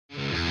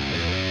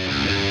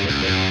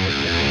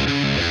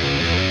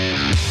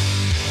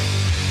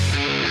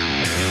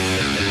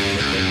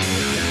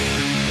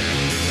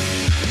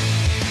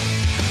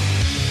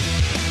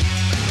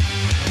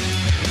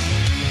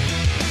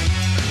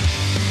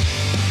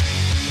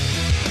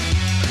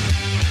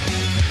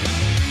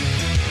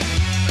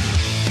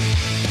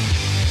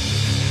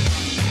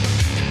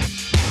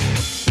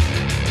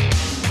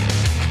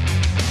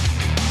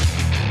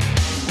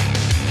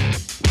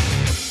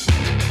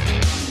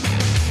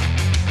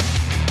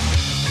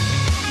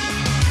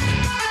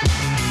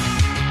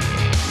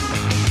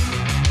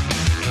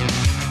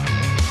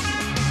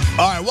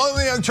Welcome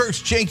to the Young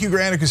Turks. Cenk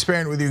Ugranic is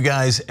sparing with you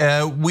guys.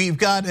 We've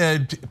got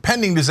a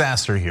pending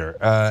disaster here,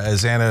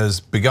 as Anna has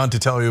begun to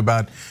tell you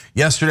about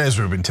yesterday, as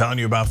we've been telling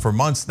you about for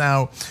months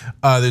now.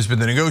 There's been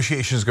the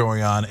negotiations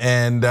going on,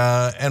 and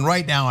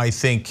right now, I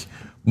think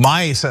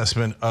my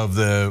assessment of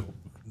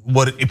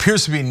what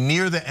appears to be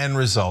near the end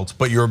result,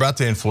 but you're about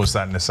to influence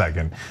that in a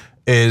second,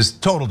 is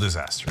total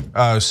disaster.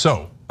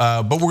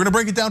 But we're gonna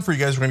break it down for you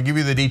guys. We're gonna give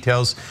you the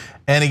details.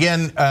 And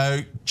again,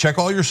 check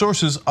all your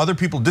sources. Other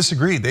people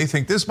disagree. They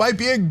think this might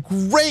be a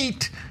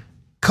great,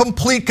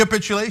 complete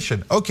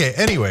capitulation. Okay,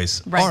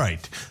 anyways, all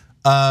right.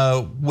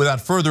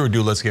 Without further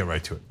ado, let's get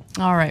right to it.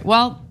 All right,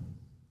 well,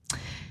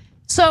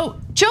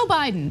 so Joe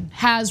Biden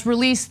has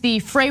released the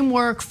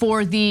framework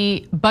for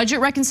the budget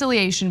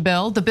reconciliation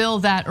bill. The bill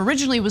that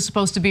originally was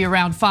supposed to be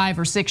around $5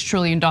 or $6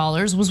 trillion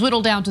was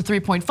whittled down to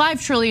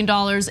 $3.5 trillion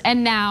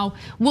and now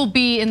will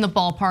be in the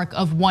ballpark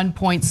of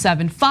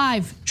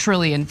 $1.75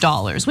 trillion,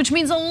 which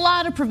means a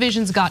lot of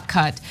provisions got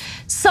cut.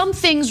 Some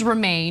things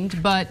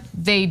remained, but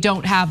they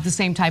don't have the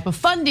same type of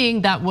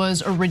funding that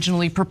was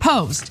originally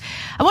proposed.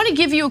 I want to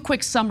give you a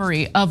quick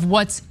summary of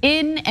what's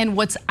in and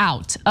what's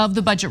out of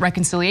the budget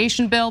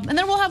reconciliation bill, and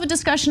then we'll have a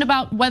discussion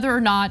about whether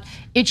or not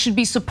it should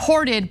be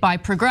supported by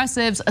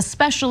progressives,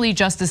 especially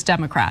Justice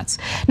Democrats.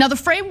 Now, the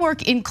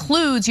framework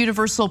includes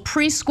universal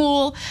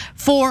preschool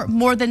for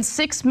more than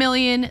 6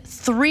 million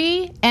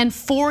 3- and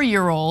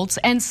 4-year-olds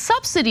and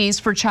subsidies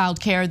for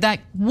childcare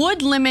that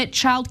would limit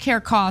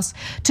childcare costs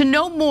to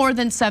no more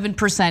than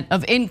 7%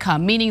 of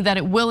income, meaning that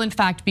it will in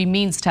fact be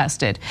means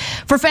tested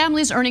for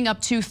families earning up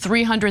to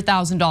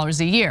 $300,000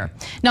 a year.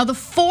 Now, the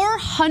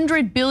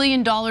 $400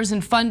 billion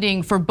in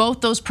funding for both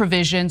those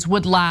provisions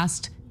would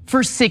last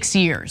for 6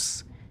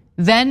 years.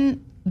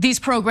 Then these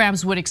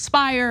programs would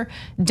expire.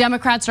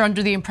 Democrats are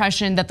under the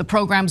impression that the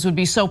programs would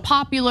be so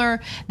popular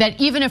that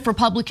even if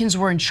Republicans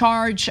were in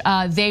charge,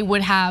 they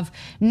would have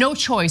no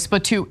choice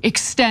but to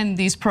extend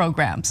these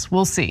programs.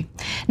 We'll see.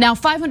 Now,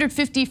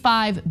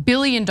 $555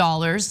 billion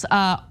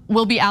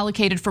will be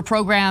allocated for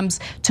programs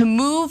to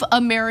move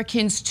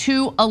Americans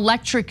to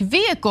electric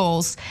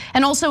vehicles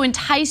and also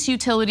entice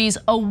utilities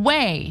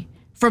away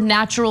from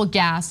natural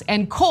gas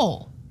and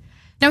coal.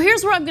 Now,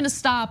 here's where I'm gonna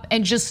stop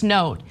and just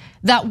note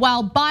that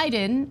while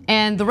Biden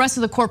and the rest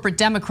of the corporate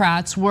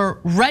Democrats were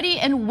ready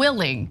and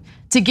willing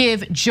to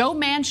give Joe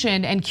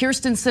Manchin and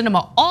Kyrsten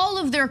Sinema all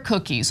of their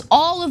cookies,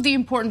 all of the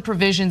important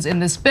provisions in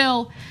this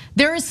bill,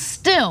 there is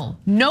still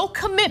no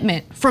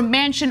commitment from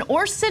Manchin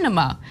or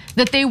Sinema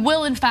that they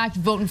will in fact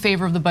vote in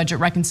favor of the budget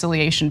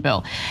reconciliation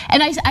bill.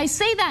 And I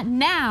say that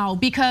now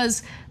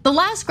because the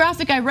last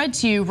graphic I read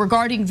to you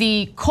regarding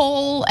the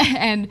coal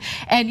and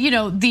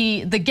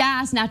the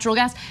gas, natural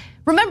gas,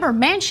 remember,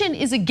 Manchin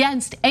is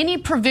against any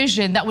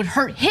provision that would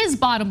hurt his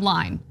bottom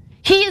line.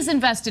 He is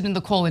invested in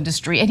the coal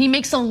industry and he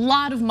makes a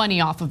lot of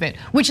money off of it,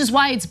 which is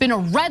why it's been a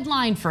red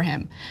line for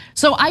him.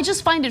 So I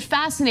just find it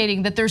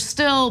fascinating that they're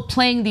still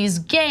playing these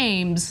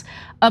games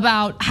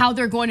about how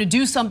they're going to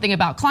do something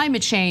about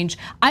climate change.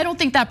 I don't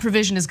think that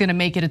provision is gonna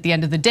make it at the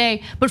end of the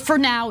day, but for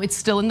now, it's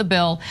still in the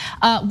bill.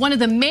 One of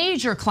the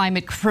major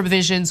climate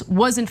provisions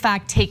was in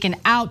fact taken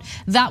out.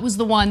 That was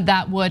the one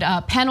that would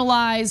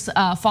penalize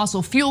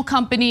fossil fuel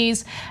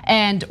companies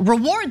and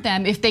reward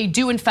them if they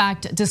do in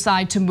fact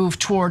decide to move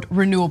toward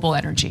renewable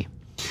energy.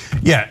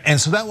 Yeah,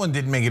 and so that one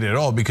didn't make it at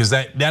all because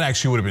that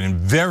actually would have been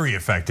very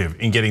effective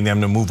in getting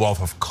them to move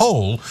off of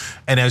coal.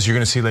 And as you're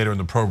gonna see later in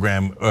the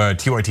program,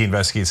 TYT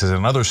Investigates has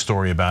another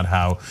story about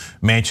how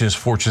Manchin's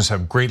fortunes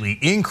have greatly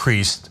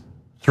increased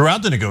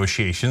throughout the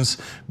negotiations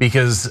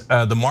because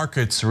the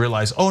markets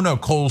realize, oh no,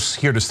 coal's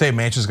here to stay,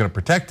 Manchin's gonna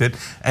protect it,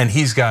 and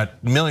he's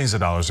got millions of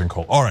dollars in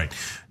coal. All right,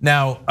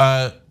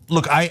 now,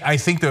 look, I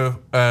think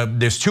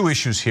there's two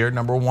issues here.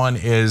 Number one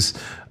is,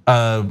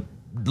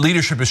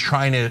 leadership is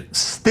trying to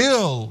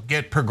still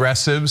get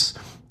progressives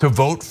to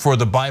vote for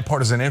the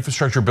bipartisan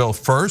infrastructure bill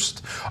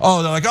first.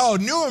 Oh, they're like, oh,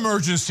 new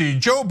emergency,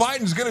 Joe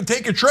Biden's gonna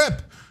take a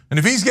trip. And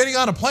if he's getting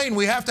on a plane,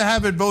 we have to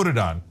have it voted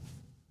on.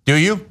 Do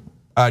you?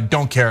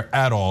 Don't care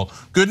at all.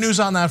 Good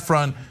news on that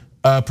front,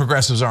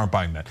 progressives aren't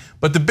buying that.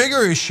 But the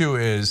bigger issue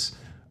is,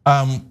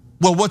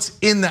 well, what's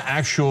in the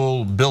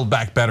actual Build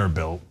Back Better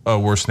bill?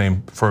 Worst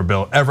name for a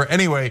bill ever.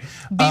 Anyway,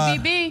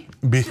 BBB.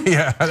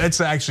 Yeah, that's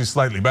actually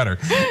slightly better.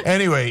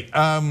 Anyway,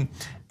 and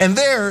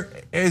there,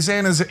 as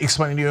Anna's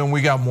explaining to you, and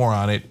we got more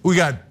on it, we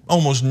got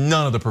almost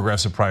none of the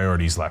progressive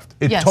priorities left.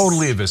 It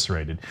totally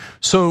eviscerated.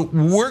 So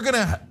we're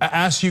gonna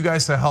ask you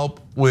guys to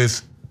help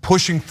with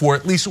pushing for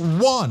at least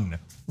one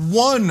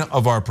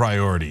of our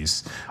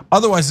priorities.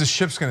 Otherwise, the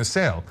ship's gonna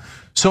sail.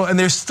 So, and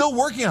they're still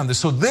working on this.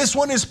 So this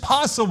one is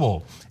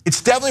possible. It's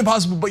definitely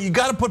possible, but you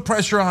gotta put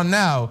pressure on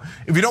now.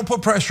 If you don't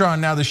put pressure on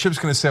now, the ship's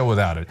gonna sail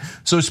without it.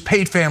 So it's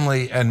Paid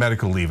Family and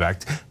Medical Leave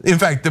Act. In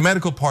fact, the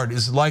medical part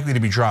is likely to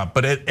be dropped,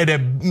 but at a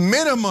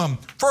minimum,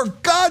 for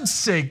God's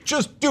sake,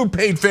 just do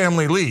paid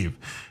family leave.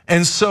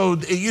 And so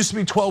it used to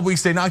be 12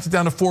 weeks, they knocked it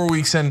down to 4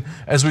 weeks, and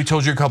as we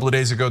told you a couple of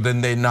days ago, then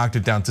they knocked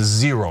it down to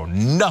 0,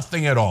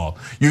 nothing at all.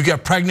 You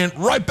get pregnant,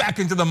 right back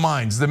into the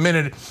mines the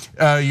minute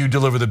you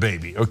deliver the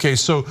baby, okay?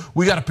 So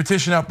we got a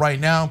petition up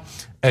right now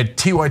at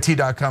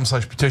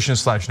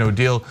tyt.com/petition/no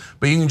deal,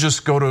 but you can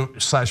just go to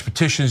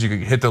 /petitions, you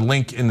can hit the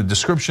link in the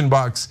description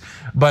box,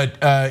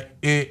 but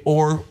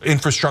or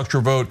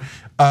infrastructure vote.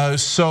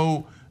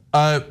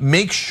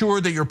 Make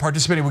sure that you're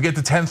participating. We get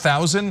to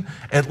 10,000,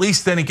 at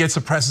least then it gets the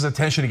press's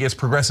attention, it gets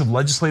progressive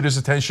legislators'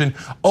 attention.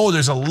 Oh,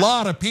 there's a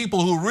lot of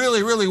people who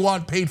really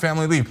want paid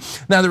family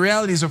leave. Now the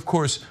reality is, of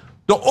course,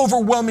 the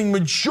overwhelming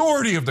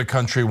majority of the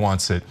country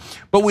wants it.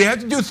 But we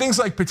have to do things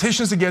like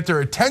petitions to get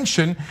their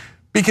attention,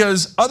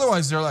 because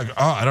otherwise they're like,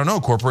 oh, I don't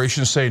know,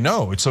 corporations say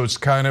no. So it's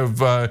kind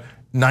of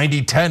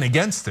 90-10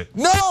 against it.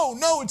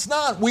 No, it's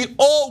not. We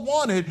all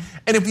want it.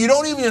 And if you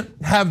don't even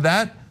have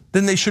that,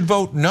 then they should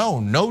vote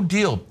no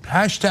deal,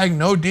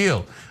 #no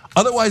deal.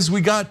 Otherwise, we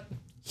got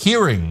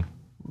hearing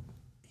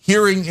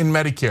in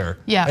Medicare,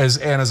 as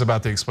Anna's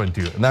about to explain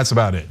to you, and that's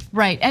about it.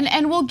 Right,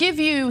 and we'll give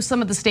you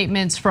some of the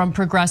statements from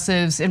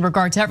progressives in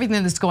regard to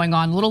everything that's going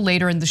on a little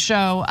later in the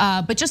show.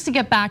 But just to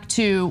get back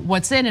to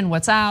what's in and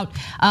what's out,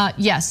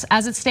 yes,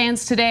 as it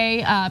stands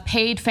today,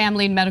 paid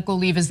family and medical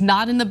leave is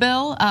not in the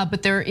bill,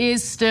 but there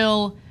is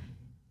still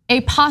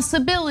a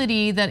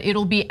possibility that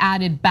it'll be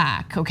added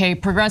back, okay?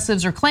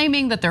 Progressives are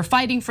claiming that they're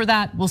fighting for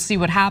that. We'll see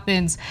what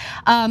happens.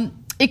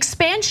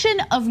 Expansion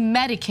of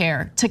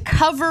Medicare to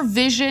cover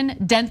vision,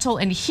 dental,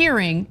 and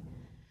hearing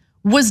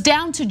was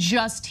down to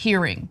just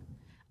hearing.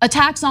 A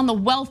tax on the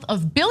wealth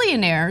of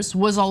billionaires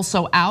was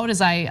also out,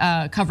 as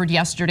I covered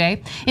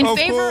yesterday, in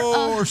favor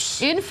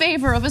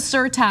of a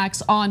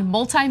surtax on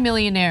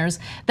multimillionaires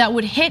that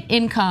would hit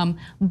income,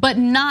 but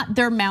not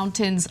their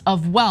mountains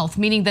of wealth,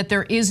 meaning that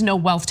there is no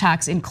wealth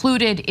tax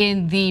included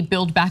in the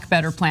Build Back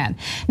Better plan.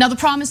 Now, the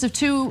promise of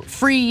 2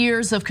 free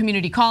years of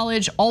community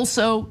college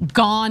also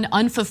gone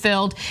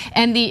unfulfilled,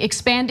 and the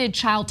expanded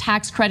child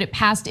tax credit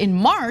passed in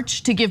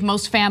March to give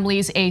most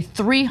families a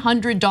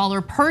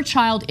 $300 per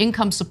child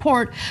income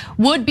support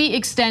would be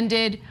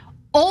extended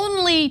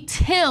only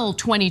till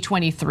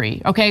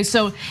 2023, okay?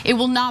 So it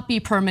will not be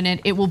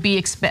permanent, it will be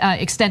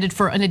extended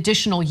for an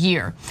additional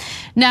year.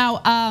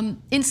 Now,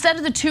 instead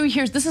of the 2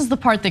 years, this is the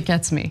part that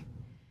gets me.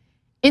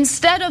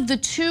 Instead of the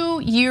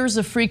 2 years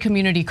of free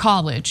community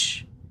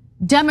college,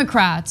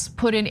 Democrats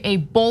put in a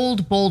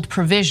bold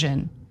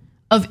provision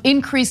of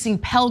increasing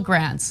Pell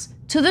Grants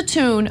to the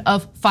tune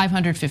of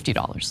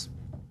 $550.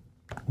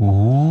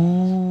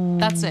 Ooh.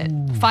 That's it,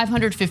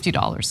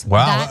 $550.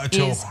 Wow, that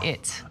is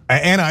it.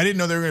 Anna, I didn't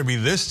know they were gonna be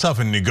this tough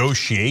in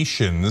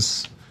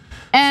negotiations.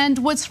 And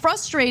what's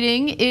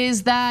frustrating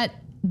is that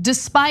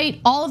despite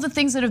all of the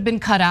things that have been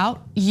cut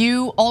out,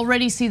 you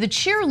already see the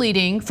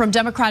cheerleading from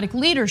Democratic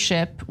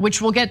leadership,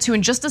 which we'll get to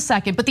in just a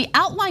second. But the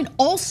outline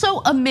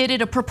also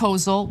omitted a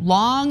proposal,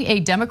 long a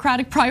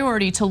Democratic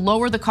priority, to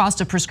lower the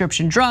cost of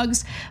prescription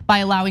drugs by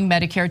allowing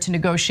Medicare to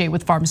negotiate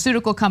with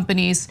pharmaceutical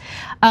companies.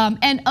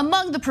 And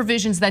among the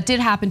provisions that did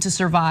happen to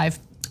survive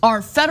are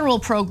federal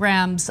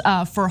programs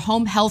for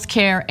home health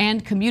care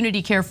and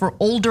community care for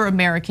older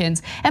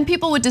Americans and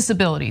people with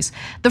disabilities.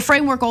 The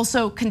framework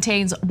also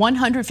contains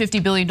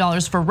 $150 billion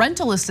for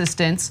rental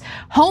assistance,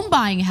 home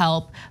buying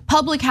help,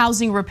 public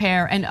housing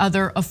repair, and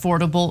other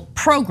affordable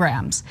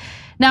programs.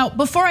 Now,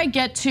 before I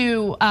get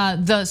to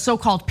the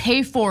so-called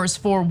pay-fors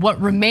for what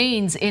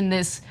remains in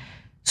this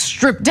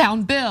stripped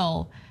down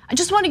bill, I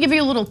just want to give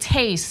you a little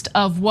taste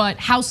of what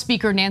House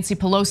Speaker Nancy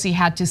Pelosi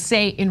had to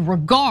say in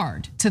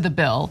regard to the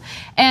bill.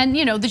 And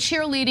the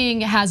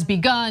cheerleading has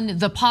begun,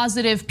 the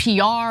positive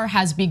PR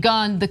has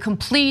begun, the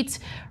complete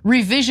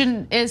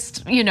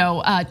revisionist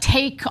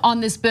take on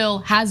this bill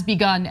has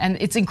begun, and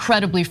it's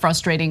incredibly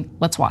frustrating.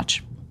 Let's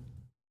watch.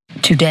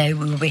 Today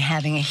we will be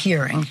having a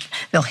hearing.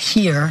 They'll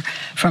hear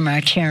from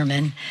our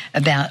chairman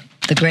about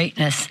the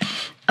greatness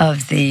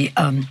of the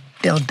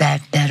Build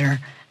Back Better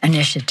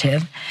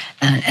initiative,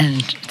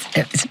 and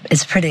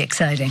it's pretty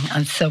exciting.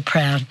 I'm so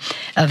proud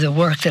of the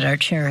work that our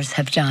chairs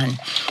have done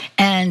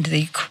and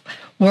the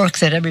work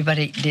that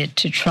everybody did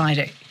to try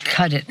to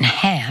cut it in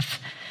half,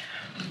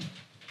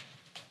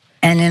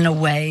 and in a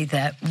way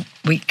that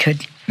we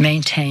could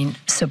maintain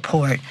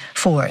support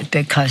for it,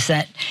 because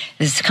that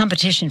is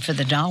competition for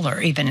the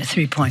dollar. Even at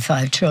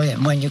 3.5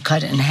 trillion, when you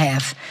cut it in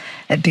half,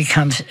 it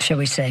becomes, shall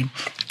we say,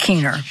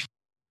 keener.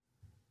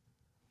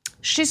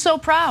 She's so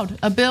proud.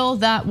 A bill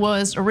that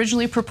was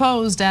originally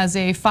proposed as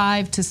a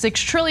 $5 to $6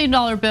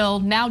 trillion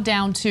bill, now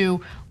down to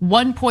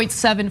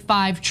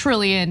 1.75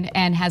 trillion,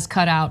 and has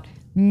cut out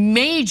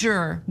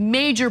major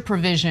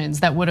provisions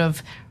that would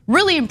have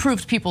really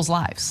improved people's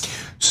lives.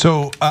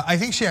 So I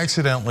think she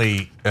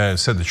accidentally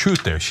said the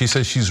truth there. She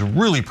says she's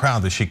really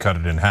proud that she cut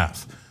it in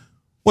half.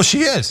 Well,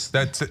 she is.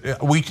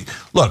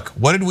 Look,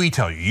 what did we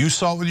tell you? You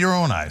saw it with your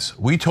own eyes.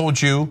 We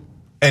told you,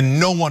 and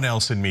no one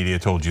else in media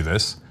told you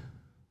this,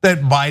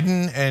 that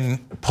Biden and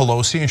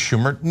Pelosi and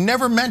Schumer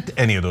never meant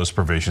any of those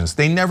provisions.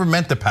 They never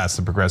meant to pass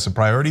the progressive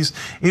priorities.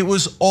 It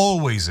was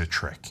always a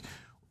trick.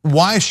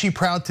 Why is she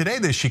proud today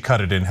that she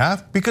cut it in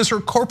half? Because her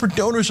corporate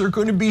donors are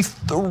going to be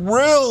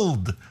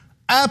thrilled,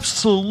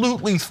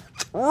 absolutely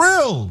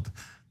thrilled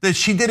that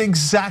she did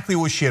exactly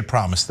what she had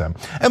promised them.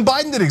 And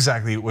Biden did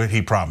exactly what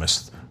he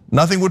promised.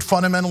 Nothing would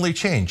fundamentally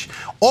change.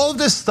 All of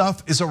this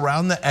stuff is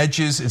around the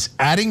edges. It's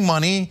adding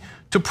money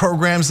to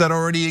programs that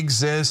already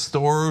exist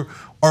or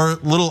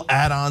little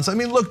add-ons. I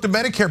mean, look, the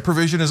Medicare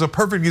provision is a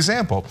perfect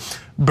example.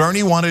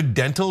 Bernie wanted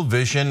dental,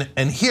 vision,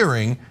 and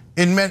hearing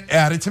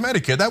added to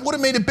Medicare. That would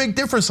have made a big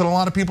difference in a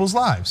lot of people's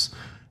lives.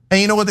 And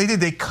you know what they did?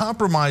 They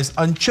compromised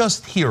on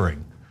just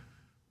hearing.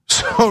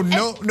 So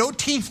no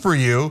teeth for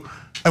you.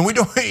 And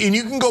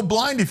you can go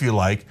blind if you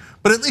like,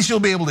 but at least you'll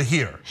be able to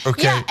hear,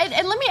 okay? Yeah,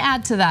 and let me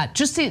add to that,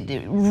 just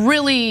to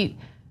really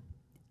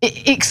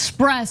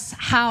express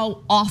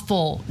how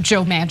awful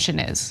Joe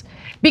Manchin is.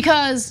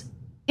 Because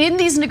in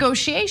these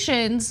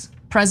negotiations,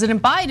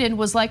 President Biden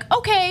was like,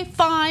 okay,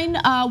 fine,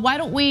 why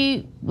don't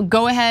we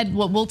go ahead,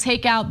 we'll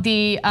take out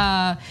the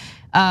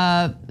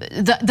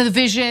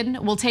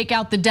vision, we'll take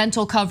out the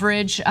dental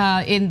coverage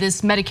in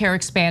this Medicare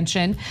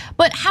expansion.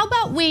 But how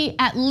about we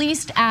at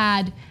least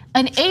add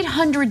an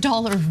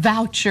 $800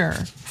 voucher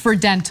for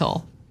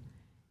dental?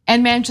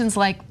 And Manchin's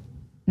like,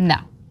 no,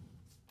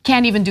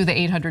 can't even do the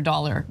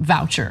 $800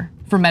 voucher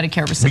for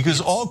Medicare recipients.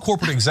 Because all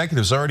corporate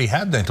executives already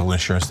have dental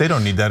insurance. They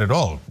don't need that at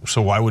all.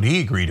 So why would he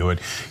agree to it?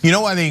 You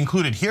know why they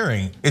included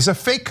hearing? It's a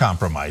fake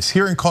compromise.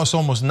 Hearing costs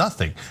almost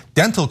nothing.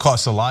 Dental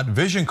costs a lot,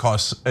 vision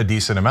costs a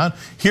decent amount.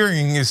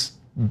 Hearing is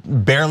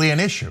barely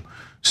an issue.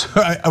 So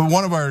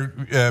one of our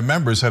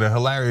members had a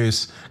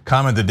hilarious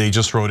comment that they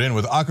just wrote in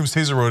with Occam's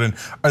Taser wrote in,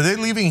 are they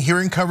leaving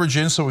hearing coverage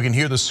in so we can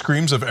hear the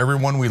screams of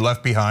everyone we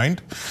left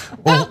behind?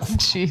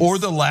 Or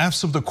the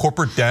laughs of the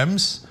corporate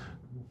Dems?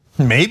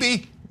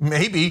 Maybe.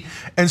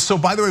 And so,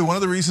 by the way, one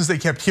of the reasons they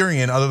kept hearing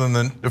it, other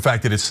than the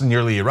fact that it's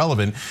nearly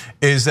irrelevant,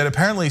 is that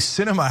apparently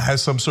Sinema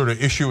has some sort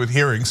of issue with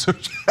hearing. So,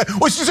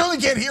 well, she certainly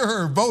can't hear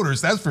her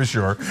voters, that's for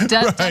sure.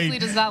 Definitely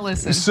does not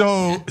listen.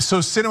 So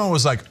Sinema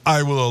was like,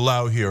 I will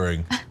allow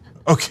hearing.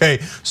 Okay,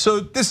 so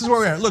this is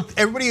where we are. Look,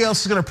 everybody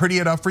else is gonna pretty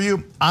it up for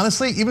you.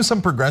 Honestly, even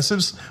some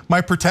progressives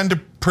might pretend to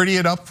pretty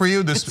it up for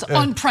you. It's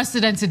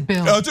unprecedented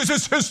bill. This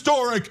is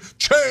historic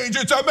change,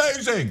 it's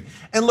amazing.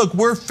 And look,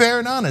 we're fair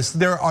and honest.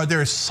 There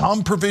are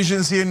some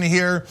provisions in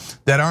here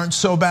that aren't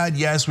so bad.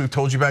 Yes, we've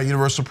told you about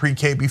universal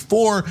pre-K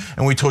before,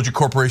 and we told you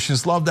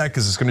corporations love that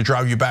because it's gonna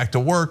drive you back to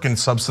work and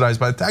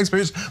subsidized by the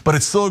taxpayers, but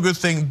it's still a good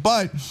thing.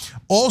 But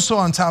also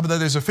on top of that,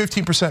 there's a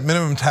 15%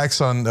 minimum tax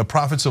on the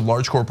profits of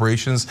large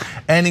corporations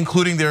and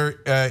including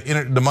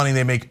the money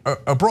they make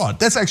abroad.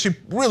 That's actually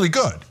really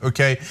good,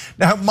 okay?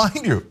 Now,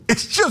 mind you,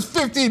 it's just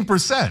 15%.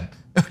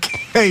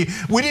 Okay,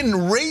 we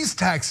didn't raise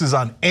taxes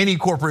on any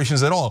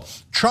corporations at all.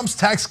 Trump's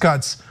tax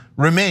cuts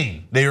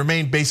remain. They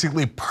remain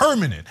basically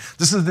permanent.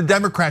 This is the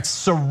Democrats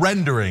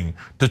surrendering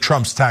to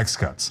Trump's tax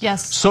cuts.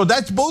 Yes. So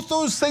that's both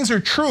those things are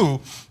true.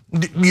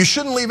 You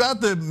shouldn't leave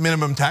out the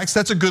minimum tax,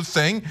 that's a good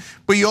thing,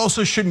 but you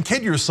also shouldn't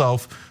kid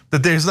yourself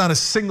that there's not a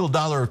single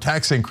dollar of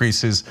tax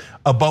increases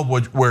above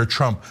where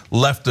Trump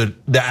left the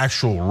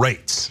actual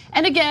rates.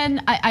 And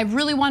again, I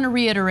really want to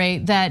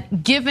reiterate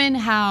that given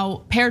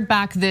how pared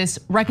back this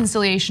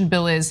reconciliation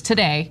bill is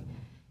today,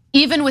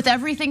 even with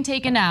everything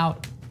taken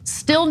out,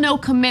 still no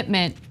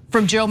commitment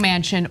from Joe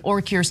Manchin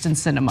or Kyrsten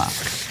Sinema.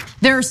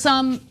 There are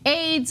some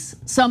aides,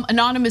 some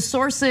anonymous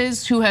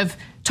sources who have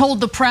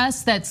told the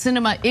press that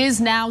Sinema is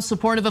now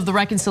supportive of the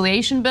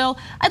reconciliation bill.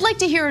 I'd like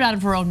to hear it out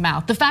of her own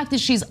mouth. The fact that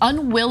she's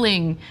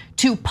unwilling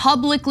to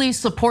publicly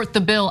support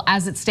the bill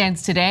as it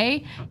stands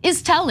today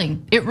is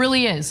telling, it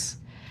really is.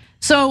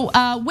 So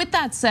with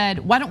that said,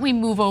 why don't we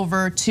move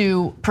over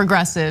to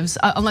progressives,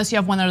 unless you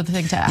have one other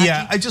thing to add.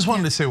 Yeah, I just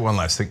wanted to say one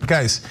last thing.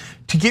 Guys,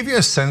 to give you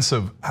a sense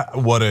of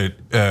what a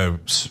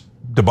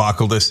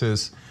debacle this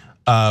is,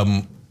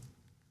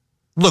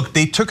 look,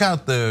 they took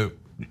out the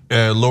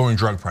lowering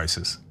drug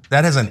prices.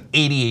 That has an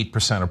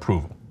 88%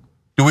 approval.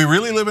 Do we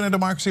really live in a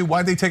democracy?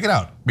 Why'd they take it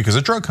out? Because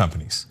of drug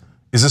companies.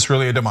 Is this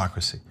really a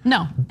democracy?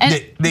 No,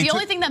 and the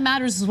only thing that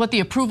matters is what the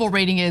approval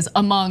rating is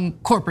among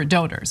corporate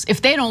donors.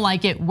 If they don't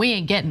like it, we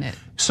ain't getting it.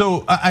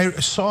 So I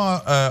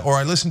saw, or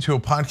I listened to a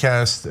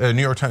podcast, a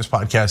New York Times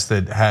podcast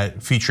that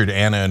had featured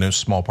Anna and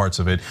small parts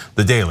of it,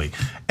 The Daily.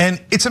 And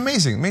it's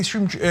amazing,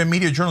 mainstream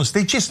media journalists,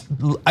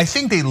 I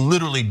think they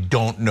literally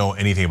don't know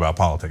anything about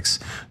politics.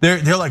 They're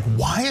like,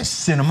 why is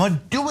Sinema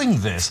doing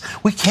this?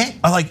 We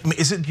can't, like,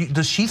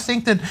 does she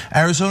think that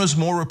Arizona's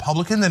more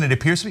Republican than it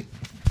appears to be?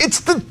 It's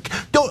the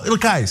No,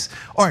 look, guys.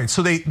 All right,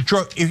 so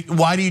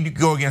why do you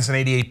go against an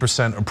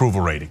 88%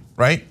 approval rating,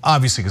 right?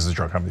 Obviously, because of the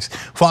drug companies.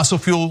 Fossil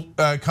fuel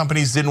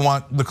companies didn't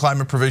want the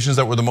climate provisions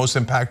that were the most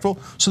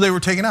impactful, so they were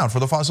taken out for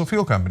the fossil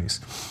fuel companies.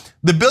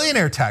 The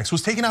billionaire tax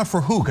was taken out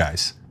for who,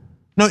 guys?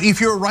 No,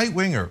 if you're a right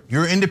winger,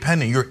 you're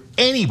independent, you're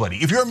anybody.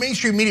 If you're a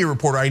mainstream media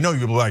reporter, I know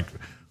you'll be like,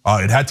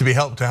 it had to be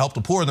to help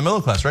the poor and the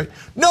middle class, right?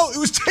 No, it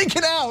was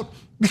taken out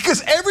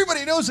because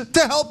everybody knows it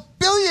to help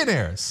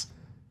billionaires,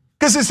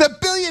 because it's a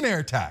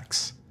billionaire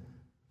tax.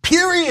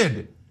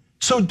 Period.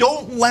 So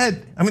don't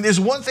there's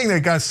one thing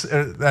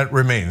that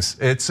remains.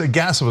 It's a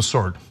gas of a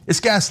sort. It's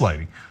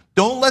gaslighting.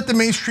 Don't let the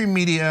mainstream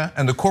media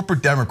and the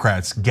corporate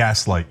Democrats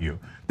gaslight you.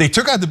 They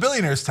took out the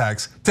billionaires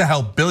tax to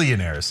help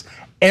billionaires.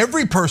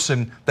 Every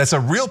person that's a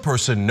real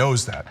person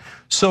knows that.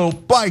 So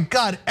by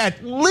God,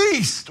 at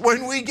least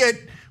when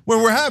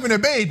we're having a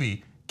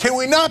baby, can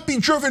we not be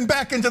driven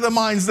back into the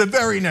mines the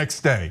very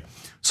next day?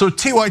 So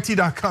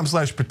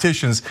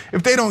tyt.com/petitions.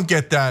 If they don't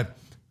get that,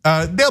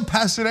 they'll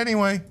pass it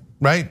anyway,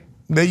 right?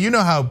 You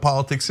know how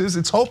politics is,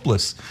 it's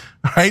hopeless,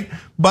 right?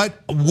 But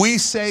we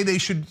say they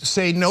should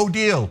say no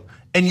deal.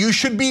 And you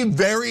should be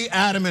very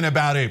adamant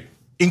about it,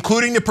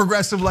 including the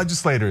progressive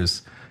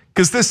legislators,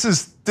 because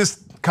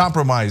this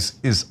compromise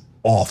is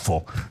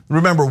awful.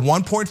 Remember,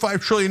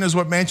 1.5 trillion is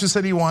what Manchin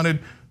said he wanted.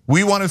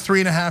 We wanted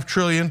 3.5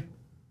 trillion,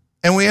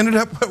 and we ended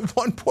up at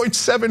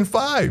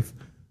 1.75.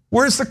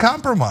 Where's the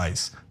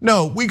compromise?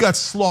 No, we got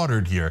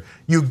slaughtered here.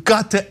 You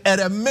got to, at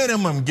a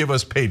minimum, give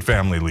us paid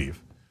family leave.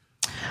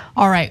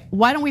 All right,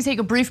 why don't we take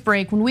a brief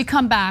break? When we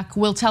come back,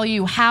 we'll tell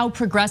you how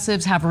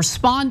progressives have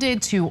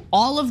responded to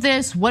all of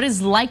this, what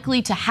is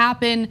likely to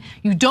happen.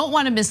 You don't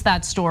want to miss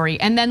that story.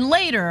 And then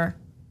later,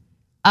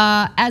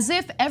 as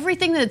if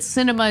everything that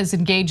Sinema is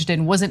engaged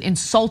in wasn't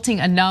insulting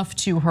enough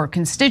to her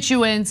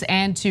constituents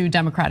and to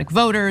Democratic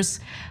voters,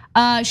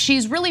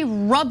 she's really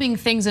rubbing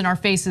things in our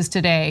faces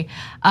today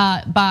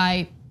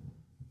by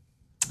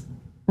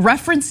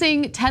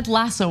referencing Ted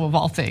Lasso of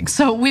all things.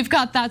 So we've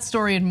got that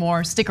story and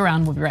more. Stick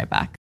around, we'll be right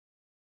back.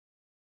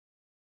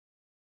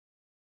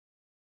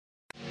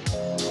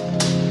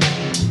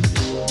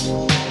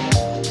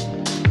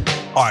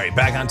 All right,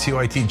 back on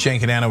TYT,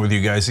 Cenk and Anna with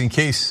you guys. In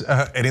case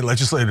any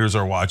legislators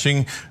are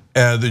watching,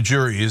 the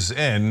jury is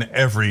in.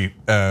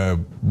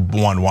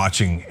 Everyone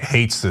watching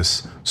hates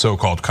this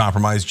so-called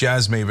compromise.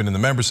 Jazz Maven in the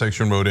member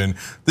section wrote in,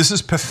 "This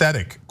is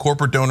pathetic.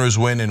 Corporate donors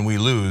win and we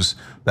lose.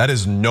 That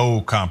is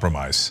no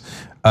compromise."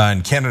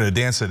 In Canada,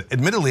 Dan said,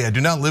 "Admittedly, I do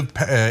not live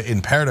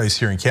in paradise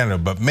here in Canada,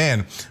 but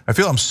man, I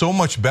feel I'm so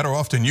much better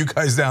off than you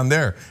guys down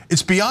there.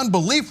 It's beyond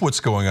belief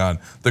what's going on.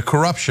 The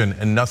corruption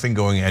and nothing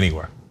going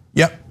anywhere."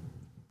 Yep.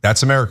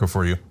 That's America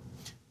for you,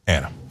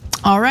 Anna.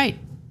 All right,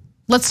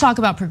 let's talk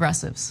about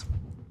progressives.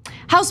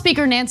 House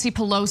Speaker Nancy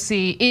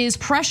Pelosi is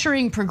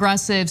pressuring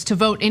progressives to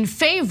vote in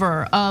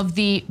favor of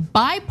the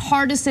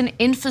bipartisan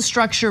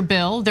infrastructure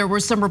bill. There were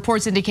some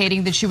reports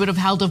indicating that she would have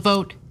held a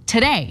vote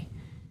today.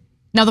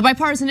 Now, the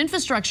bipartisan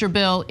infrastructure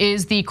bill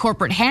is the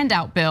corporate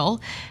handout bill.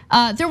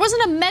 There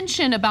wasn't a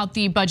mention about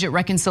the budget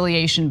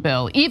reconciliation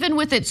bill. Even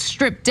with it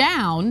stripped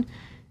down,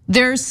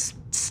 there's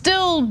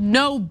still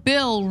no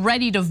bill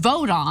ready to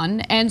vote on.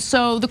 And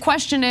so the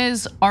question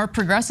is, are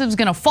progressives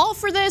gonna fall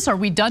for this? Are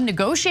we done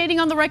negotiating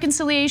on the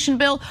reconciliation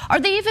bill? Are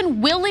they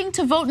even willing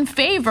to vote in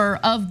favor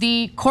of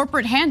the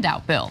corporate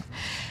handout bill?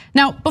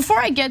 Now, before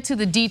I get to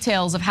the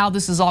details of how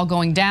this is all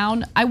going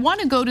down, I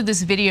wanna go to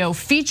this video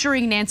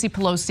featuring Nancy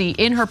Pelosi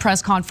in her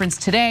press conference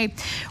today,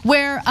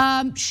 where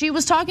she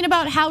was talking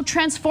about how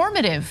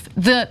transformative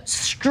the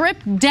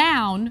stripped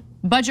down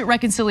budget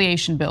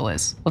reconciliation bill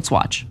is. Let's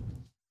watch.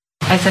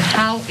 I said,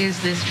 how is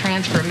this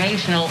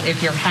transformational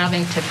if you're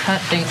having to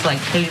cut things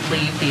like paid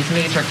leave, these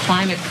major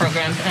climate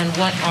programs, and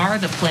what are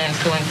the plans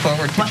going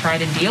forward to try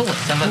to deal with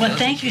some of those? Well,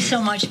 thank you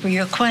so much for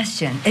your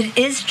question. It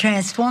is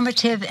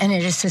transformative and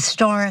it is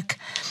historic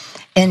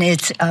in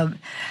its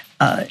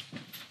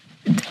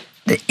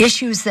the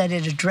issues that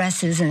it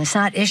addresses, and it's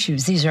not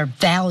issues, these are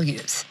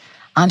values.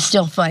 I'm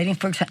still fighting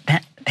for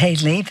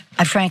paid leave.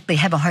 I frankly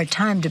have a hard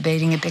time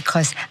debating it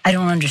because I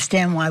don't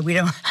understand why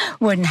we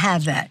wouldn't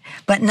have that.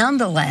 But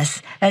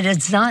nonetheless, it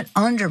does not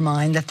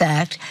undermine the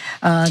fact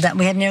that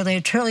we have nearly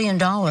 $1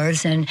 trillion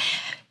in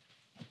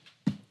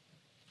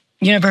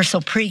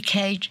universal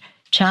pre-K,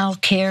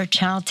 child care,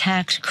 child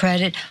tax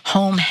credit,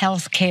 home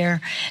health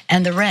care,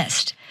 and the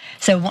rest.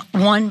 So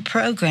one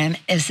program,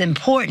 as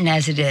important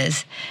as it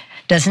is,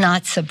 does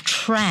not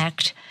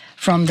subtract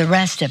from the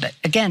rest of it.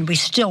 Again, we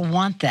still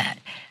want that.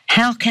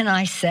 How can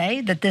I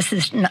say that this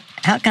is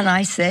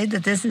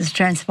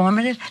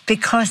transformative?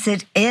 Because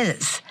it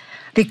is.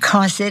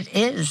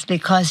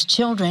 Because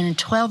children in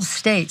 12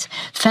 states,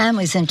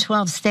 families in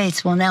 12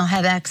 states will now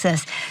have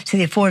access to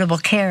the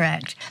Affordable Care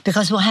Act,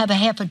 because we'll have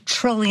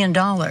 $500 billion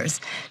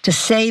to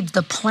save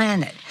the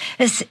planet.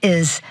 This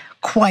is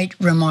quite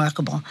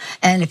remarkable.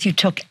 And if you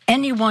took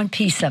any one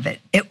piece of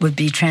it, it would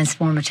be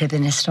transformative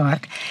and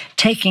historic.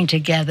 Taking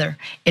together,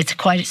 it's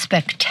quite a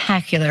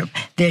spectacular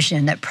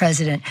vision that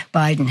President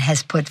Biden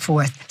has put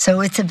forth.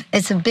 So it's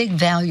a big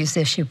values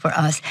issue for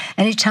us.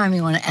 Anytime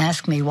you want to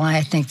ask me why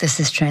I think this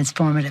is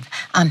transformative,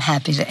 I'm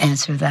happy to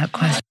answer that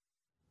question.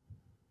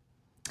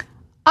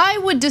 I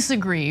would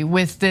disagree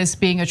with this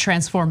being a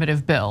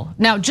transformative bill.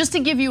 Now, just to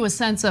give you a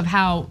sense of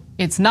how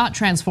it's not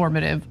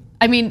transformative,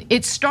 I mean,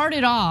 it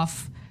started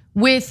off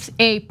with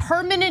a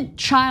permanent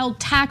child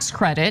tax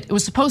credit. It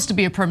was supposed to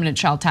be a permanent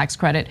child tax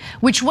credit,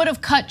 which would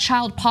have cut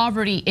child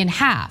poverty in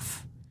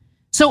half.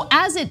 So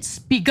as it's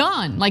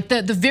begun, like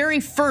the very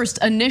first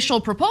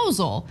initial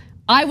proposal,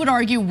 I would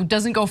argue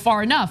doesn't go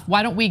far enough.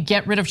 Why don't we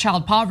get rid of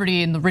child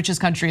poverty in the richest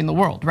country in the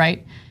world,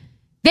 right?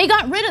 They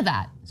got rid of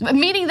that,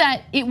 meaning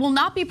that it will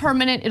not be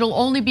permanent, it'll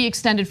only be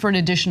extended for an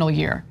additional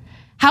year.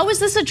 How is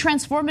this a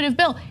transformative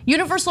bill?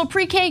 Universal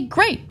pre-K,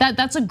 great,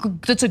 that's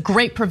a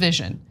great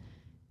provision.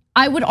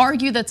 I would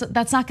argue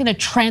that's not gonna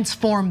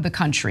transform the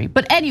country.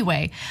 But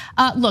anyway,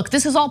 look,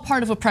 this is all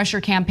part of a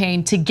pressure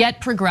campaign to get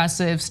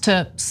progressives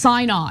to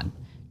sign on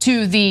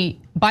to the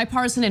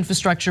bipartisan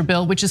infrastructure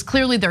bill, which is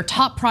clearly their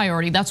top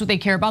priority. That's what they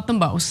care about the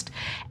most.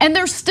 And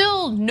there's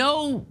still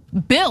no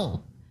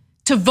bill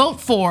to vote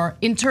for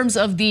in terms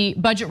of the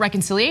budget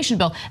reconciliation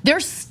bill.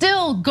 They're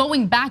still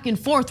going back and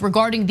forth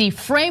regarding the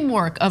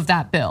framework of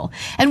that bill.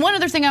 And one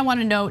other thing I want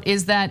to note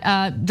is that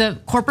the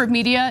corporate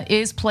media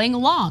is playing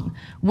along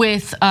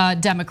with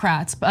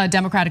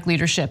Democratic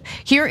leadership.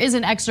 Here is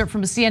an excerpt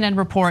from a CNN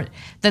report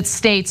that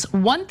states,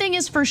 one thing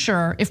is for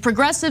sure, if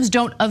progressives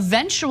don't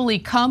eventually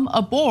come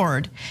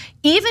aboard,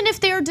 even if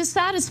they are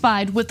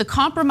dissatisfied with the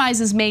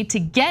compromises made to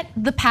get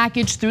the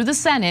package through the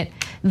Senate,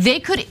 they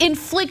could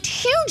inflict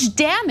huge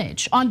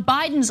damage on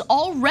Biden's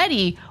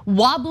already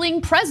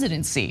wobbling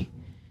presidency.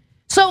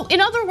 So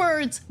in other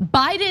words,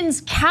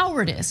 Biden's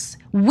cowardice,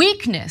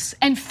 weakness,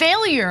 and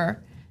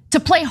failure to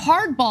play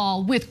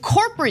hardball with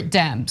corporate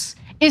Dems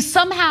is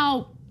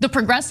somehow the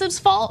progressives'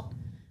 fault?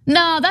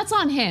 No, that's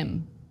on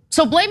him.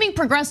 So blaming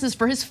progressives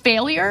for his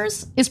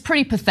failures is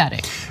pretty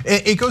pathetic.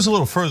 It goes a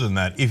little further than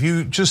that. If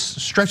you just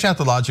stretch out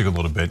the logic a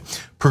little bit,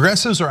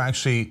 progressives are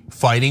actually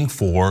fighting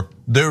for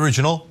the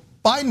original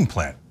Biden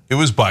plan. It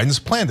was Biden's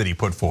plan that he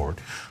put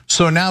forward.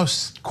 So now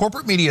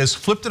corporate media has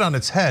flipped it on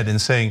its head and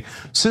saying,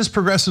 since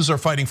progressives are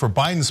fighting for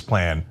Biden's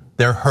plan,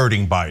 they're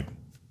hurting Biden.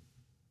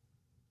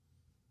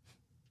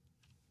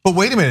 But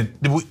wait a minute,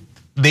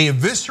 they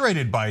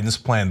eviscerated Biden's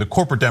plan, the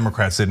corporate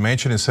Democrats did,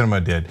 Manchin and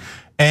Sinema did,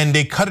 and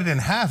they cut it in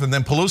half, and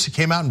then Pelosi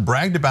came out and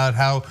bragged about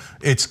how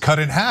it's cut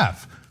in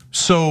half.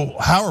 So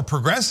how are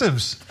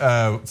progressives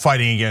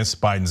fighting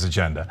against Biden's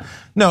agenda?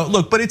 No,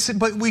 look, but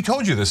we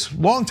told you this a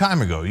long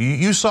time ago.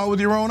 You saw it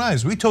with your own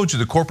eyes. We told you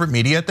the corporate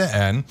media at the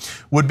end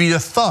would be the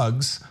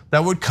thugs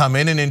that would come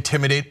in and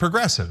intimidate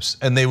progressives,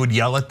 and they would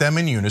yell at them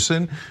in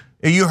unison.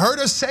 You heard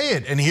us say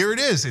it, and here it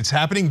is. It's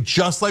happening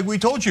just like we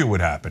told you it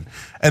would happen.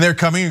 And they're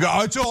coming and go,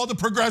 oh, it's all the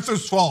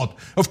progressives' fault.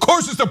 Of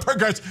course it's the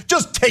progressives.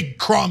 Just take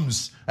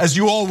crumbs, as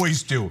you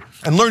always do,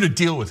 and learn to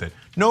deal with it.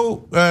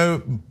 No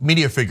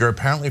media figure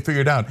apparently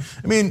figured out.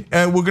 I mean,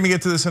 we're gonna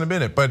get to this in a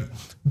minute, but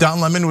Don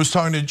Lemon was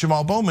talking to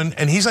Jamaal Bowman,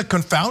 and he's like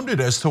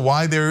confounded as to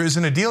why there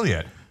isn't a deal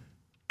yet.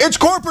 It's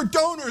corporate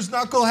donors,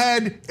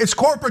 knucklehead, it's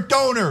corporate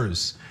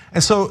donors.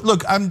 And so,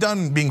 look, I'm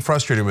done being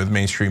frustrated with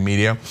mainstream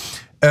media.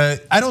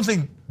 I don't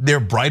think they're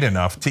bright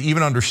enough to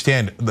even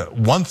understand the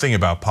one thing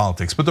about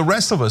politics, but the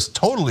rest of us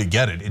totally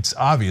get it. It's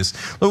obvious.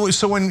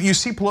 So when you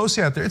see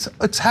Pelosi out there, it's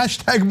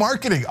hashtag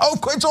marketing. Oh,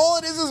 it's all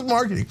it is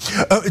marketing.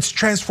 It's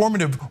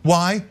transformative.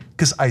 Why?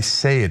 Because I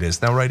say it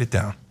is. Now write it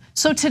down.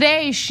 So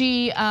today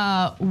she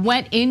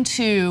went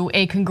into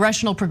a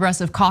Congressional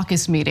Progressive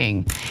Caucus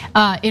meeting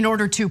in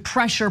order to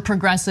pressure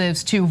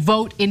progressives to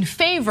vote in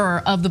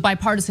favor of the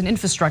bipartisan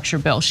infrastructure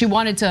bill. She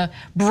wanted to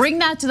bring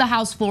that to the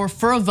House floor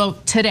for a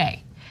vote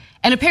today.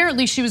 And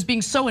apparently she was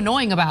being so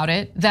annoying about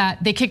it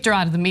that they kicked her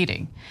out of the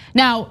meeting.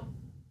 Now,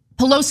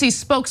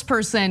 Pelosi's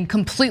spokesperson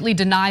completely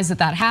denies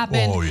that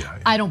happened. Oh, yeah.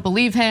 I don't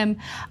believe him.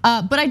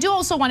 But I do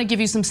also want to give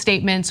you some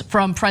statements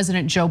from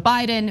President Joe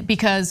Biden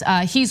because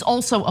he's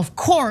also, of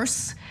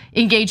course,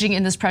 engaging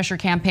in this pressure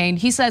campaign.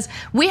 He says,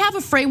 we have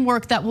a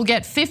framework that will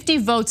get 50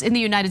 votes in the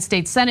United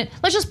States Senate.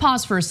 Let's just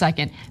pause for a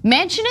second.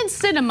 Manchin and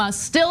Sinema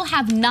still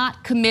have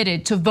not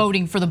committed to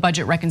voting for the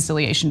budget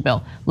reconciliation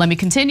bill. Let me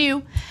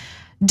continue.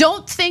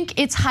 Don't think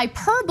it's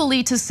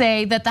hyperbole to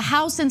say that the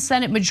House and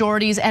Senate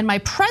majorities and my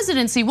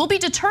presidency will be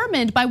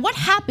determined by what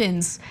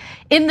happens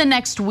in the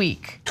next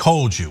week.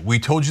 Told you, we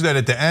told you that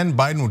at the end,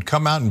 Biden would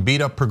come out and beat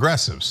up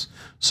progressives.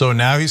 So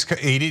now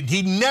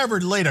he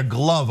never laid a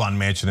glove on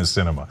Manchin and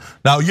Sinema.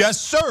 Now,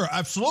 yes, sir,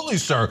 absolutely,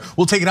 sir.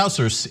 We'll take it out,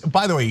 sir.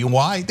 By the way,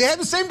 why? They have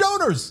the same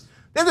donors.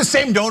 They're the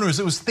same donors.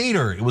 It was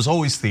theater. It was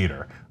always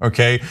theater,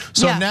 okay?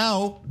 So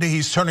now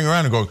he's turning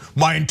around and going,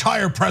 my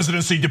entire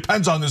presidency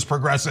depends on this,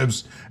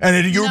 progressives,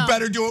 and you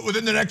better do it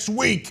within the next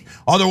week.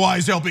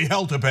 Otherwise, they'll be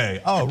hell to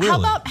pay. Oh,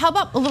 really? How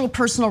about a little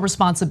personal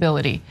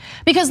responsibility?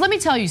 Because let me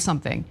tell you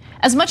something.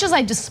 As much as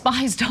I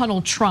despise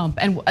Donald Trump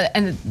and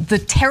the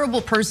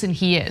terrible person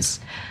he is,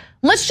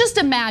 let's just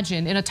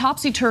imagine in a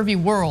topsy-turvy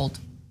world,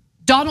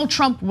 Donald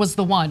Trump was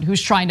the one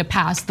who's trying to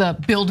pass the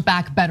Build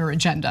Back Better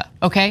agenda,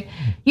 okay?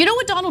 You know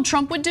what Donald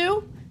Trump would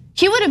do?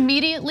 He would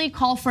immediately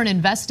call for an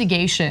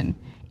investigation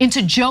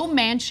into Joe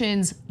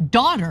Manchin's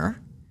daughter,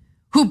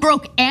 who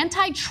broke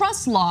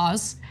antitrust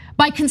laws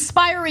by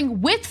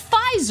conspiring with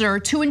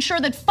Pfizer to ensure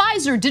that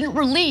Pfizer didn't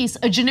release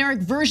a generic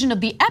version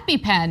of the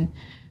EpiPen,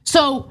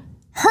 so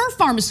her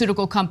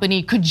pharmaceutical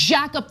company could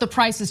jack up the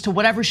prices to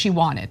whatever she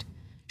wanted.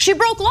 She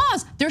broke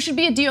laws. There should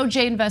be a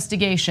DOJ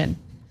investigation.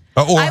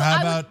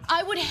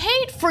 I would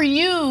hate for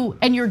you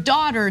and your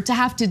daughter to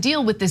have to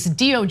deal with this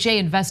DOJ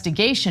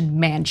investigation,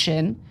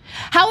 Manchin.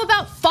 How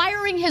about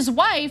firing his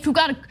wife, who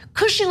got a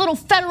cushy little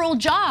federal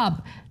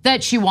job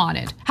that she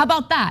wanted? How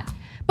about that?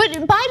 But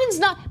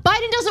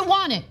Biden doesn't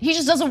want it. He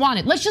just doesn't want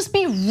it. Let's just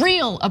be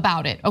real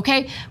about it,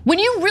 okay? When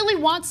you really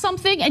want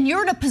something and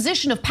you're in a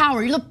position of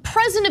power, you're the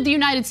president of the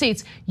United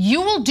States,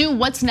 you will do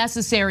what's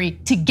necessary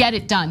to get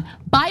it done.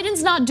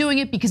 Biden's not doing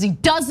it because he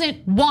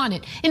doesn't want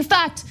it. In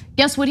fact,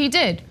 guess what he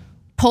did?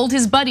 Pulled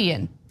his buddy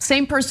in.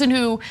 Same person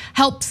who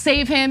helped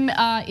save him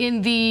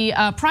in the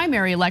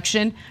primary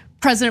election,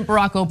 President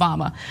Barack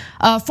Obama.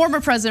 Former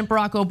President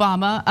Barack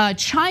Obama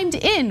chimed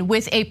in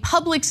with a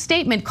public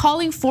statement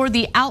calling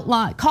the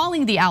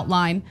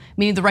outline,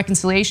 meaning the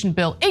reconciliation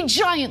bill, a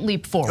giant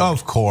leap forward.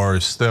 Of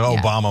course, the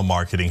Obama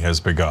marketing has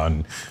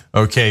begun.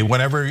 Okay,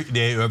 whenever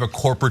they have a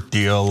corporate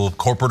deal,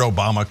 corporate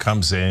Obama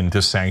comes in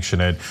to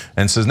sanction it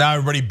and says, now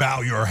everybody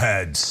bow your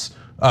heads.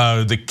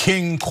 The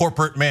king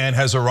corporate man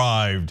has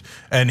arrived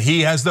and he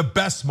has the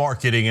best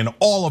marketing in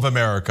all of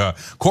America.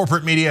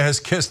 Corporate media has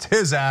kissed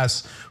his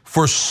ass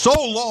for so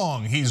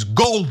long, he's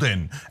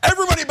golden.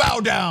 Everybody bow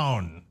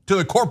down to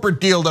the corporate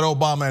deal that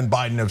Obama and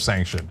Biden have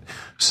sanctioned.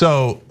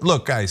 So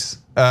look, guys,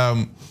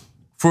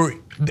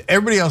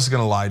 everybody else is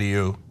gonna lie to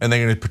you and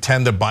they're gonna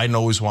pretend that Biden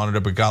always wanted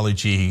it, but golly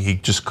gee, he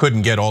just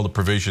couldn't get all the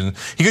provisions.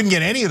 He couldn't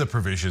get any of the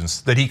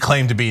provisions that he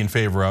claimed to be in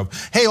favor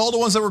of. Hey, all the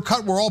ones that were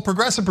cut were all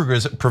progressive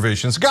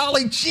provisions.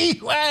 Golly gee,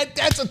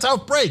 that's a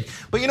tough break.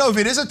 But you know, if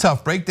it is a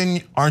tough break,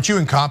 then aren't you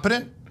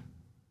incompetent?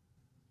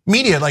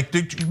 Media, like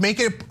make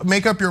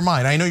up your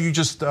mind. I know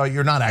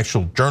you're not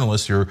actual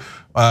journalists. You're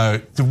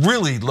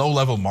really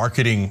low-level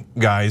marketing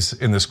guys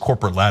in this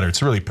corporate ladder.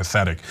 It's really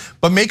pathetic.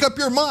 But make up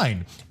your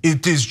mind.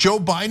 Is Joe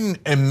Biden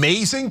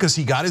amazing because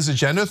he got his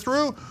agenda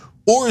through,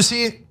 or is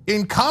he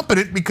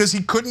incompetent because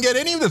he couldn't get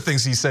any of the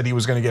things he said he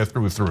was going to get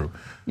through?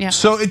 Yeah.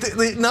 So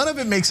none of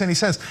it makes any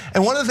sense.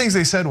 And one of the things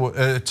they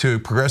said to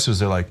progressives,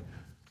 they're like,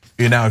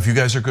 if you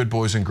guys are good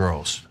boys and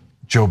girls,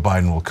 Joe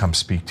Biden will come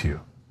speak to you.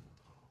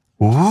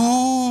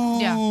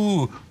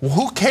 Ooh, well,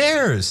 who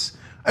cares?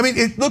 I mean,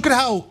 look at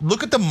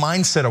the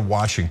mindset of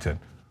Washington.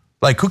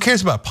 Like, who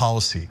cares about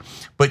policy?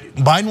 But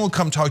Biden will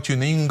come talk to you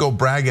and then you can go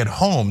brag at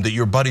home that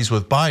you're buddies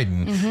with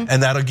Biden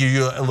and that'll give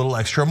you a little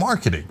extra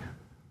marketing.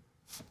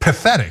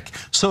 Pathetic.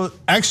 So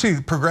actually,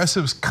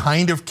 progressives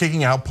kind of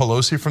kicking out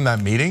Pelosi from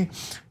that meeting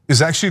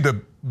is actually the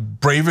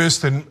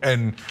bravest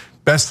and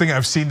best thing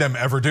I've seen them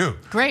ever do.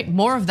 Great,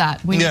 more of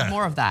that. We need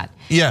more of that.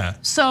 Yeah.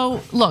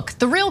 So look,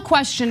 the real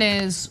question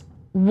is,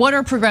 what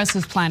are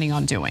progressives planning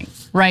on doing,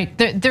 right?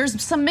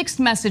 There's some mixed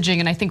messaging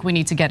and I think we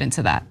need to get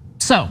into that.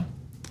 So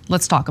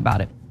let's talk about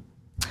it.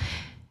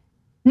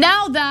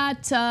 Now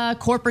that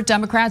corporate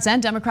Democrats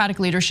and Democratic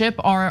leadership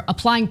are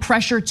applying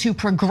pressure to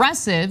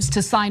progressives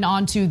to sign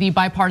on to the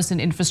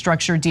bipartisan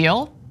infrastructure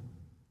deal,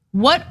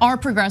 what are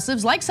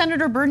progressives like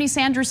Senator Bernie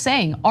Sanders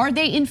saying? Are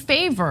they in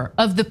favor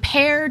of the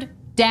pared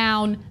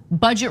down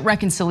budget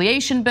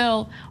reconciliation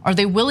bill? Are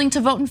they willing to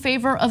vote in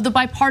favor of the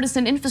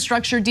bipartisan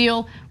infrastructure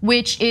deal,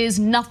 which is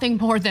nothing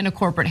more than a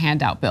corporate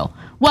handout bill?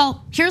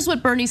 Well, here's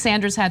what Bernie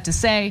Sanders had to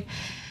say.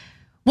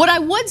 What I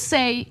would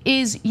say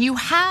is you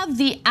have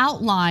the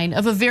outline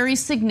of a very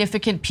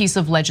significant piece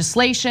of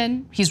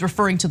legislation. He's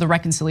referring to the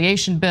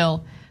reconciliation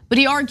bill, but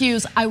he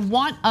argues, I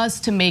want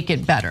us to make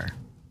it better.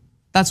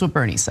 That's what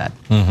Bernie said.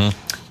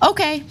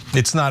 Okay.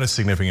 It's not a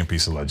significant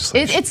piece of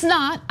legislation. It's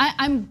not.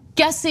 I'm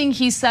guessing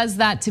he says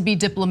that to be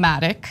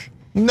diplomatic.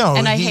 No,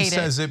 and he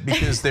says it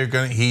because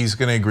he's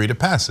gonna agree to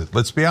pass it.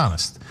 Let's be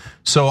honest.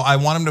 So I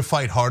want him to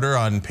fight harder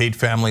on paid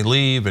family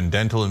leave and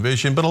dental and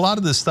vision, but a lot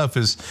of this stuff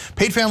is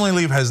paid family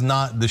leave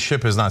the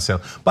ship has not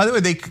sailed. By the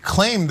way, they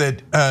claim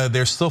that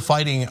they're still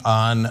fighting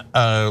on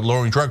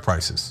lowering drug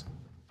prices.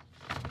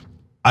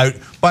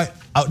 But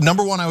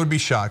number one, I would be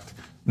shocked.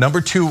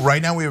 Number two,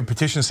 right now we have a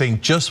petition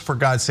saying, just for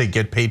God's sake,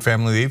 get paid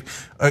family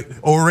leave.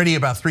 Already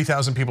about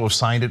 3,000 people have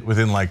signed it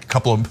within like a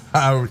couple of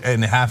hours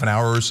and half an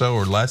hour or so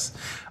or less.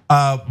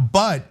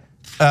 But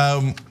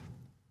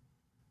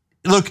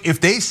look,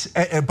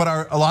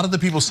 a lot of the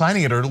people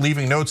signing it are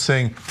leaving notes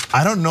saying,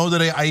 I don't know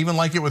that I even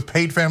like it with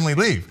paid family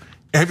leave.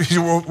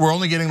 We're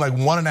only getting like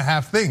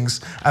 1.5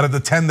 things out of the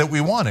 10 that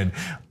we wanted.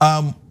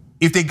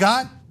 If they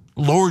got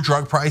lower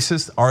drug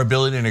prices, our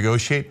ability to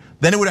negotiate,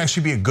 then it would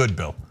actually be a good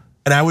bill.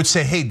 And I would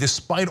say, hey,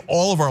 despite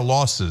all of our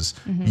losses,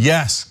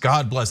 yes,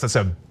 God bless, that's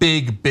a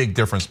big, big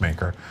difference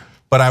maker.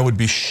 But I would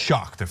be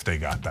shocked if they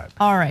got that.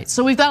 All right,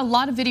 so we've got a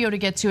lot of video to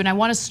get to, and I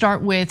want to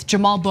start with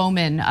Jamaal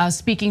Bowman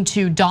speaking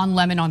to Don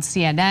Lemon on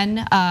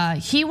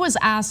CNN. He was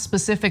asked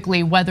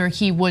specifically whether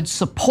he would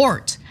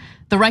support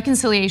the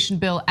reconciliation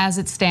bill as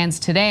it stands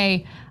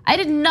today. I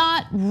did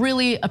not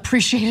really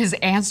appreciate his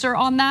answer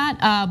on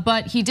that,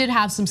 but he did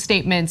have some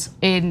statements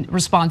in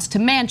response to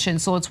Manchin,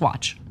 so let's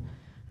watch.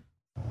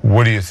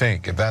 What do you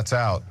think? If that's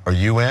out, are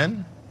you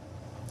in?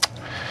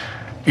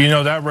 You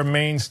know, that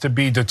remains to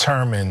be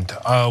determined.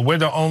 We're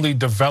the only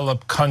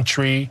developed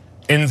country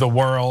in the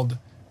world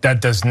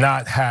that does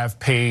not have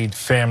paid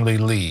family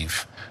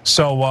leave.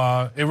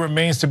 So it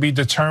remains to be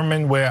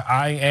determined where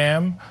I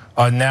am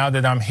now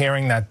that I'm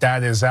hearing that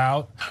that is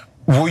out.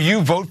 Will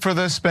you vote for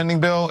this spending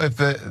bill if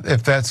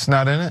that's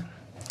not in it?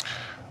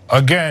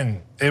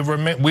 Again, it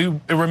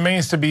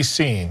remains to be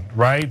seen,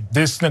 right?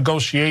 This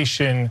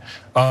negotiation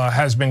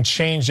has been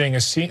changing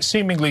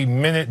seemingly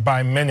minute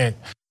by minute.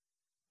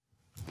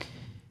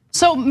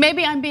 So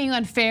maybe I'm being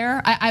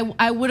unfair.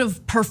 I would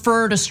have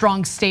preferred a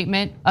strong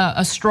statement,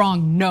 a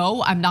strong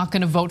no, I'm not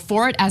gonna vote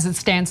for it as it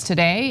stands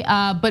today.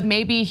 But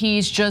maybe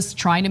he's just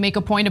trying to make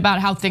a point about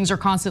how things are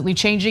constantly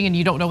changing and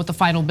you don't know what the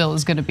final bill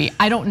is gonna be.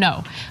 I don't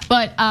know.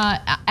 But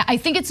I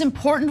think it's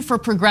important for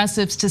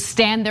progressives to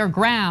stand their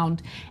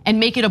ground and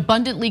make it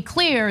abundantly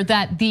clear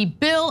that the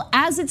bill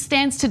as it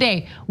stands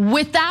today,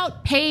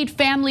 without paid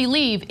family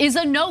leave, is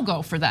a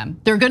no-go for them.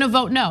 They're gonna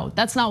vote no.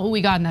 That's not what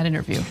we got in that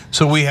interview.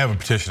 So we have a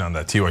petition on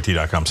that,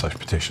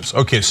 tyt.com/petitions.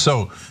 Okay,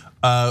 so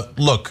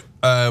look,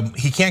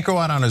 he can't go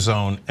out on his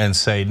own and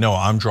say, no,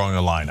 I'm drawing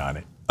a line on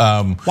it.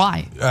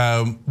 Why?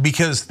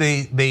 Because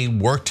they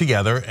work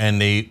together,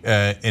 and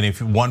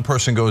if one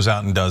person goes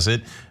out and does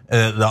it,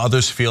 the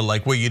others feel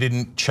like, well, you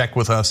didn't check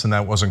with us and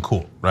that wasn't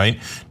cool, right?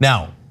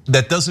 Now,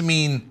 that doesn't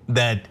mean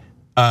that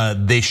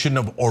they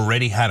shouldn't have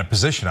already had a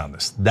position on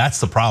this.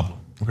 That's the problem,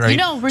 right? You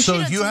know, Rashida, so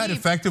if you had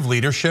effective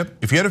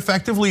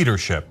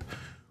leadership,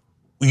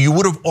 you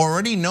would have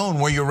already known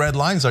where your red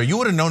lines are. You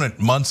would have known it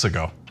months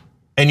ago.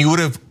 And you would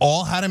have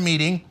all had a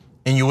meeting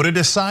and you would have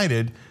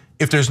decided,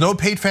 if there's no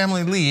paid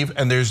family leave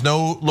and there's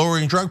no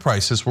lowering drug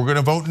prices, we're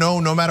gonna vote no,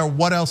 no matter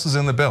what else is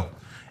in the bill.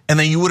 And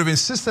then you would have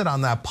insisted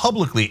on that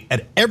publicly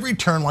at every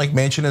turn, like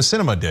Manchin and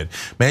Sinema did.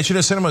 Manchin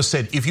and Sinema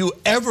said, if you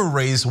ever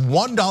raise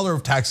 $1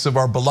 of taxes of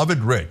our beloved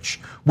rich,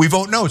 we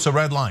vote no, it's a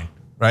red line.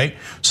 Right?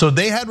 So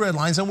they had red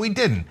lines and we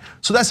didn't.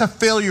 So that's a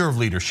failure of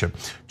leadership.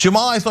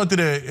 Jamaal, I thought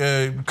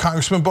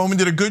Congressman Bowman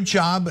did a good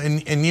job,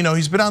 and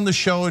he's been on the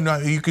show,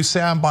 and you could say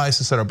I'm biased,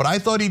 etc. But I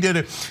thought he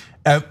did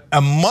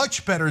a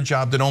much better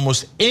job than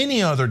almost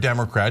any other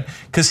Democrat,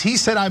 because he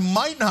said I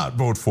might not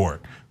vote for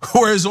it,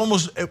 whereas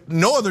almost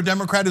no other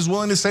Democrat is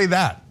willing to say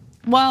that.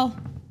 Well,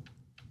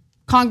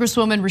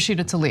 Congresswoman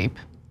Rashida Tlaib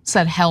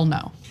said hell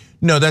no.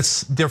 No,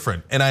 that's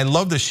different, and I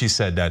love that she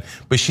said that.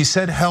 But she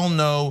said hell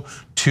no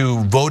to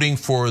voting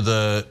for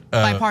the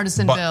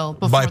bipartisan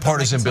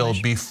bill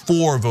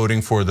before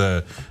voting for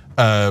the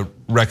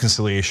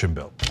reconciliation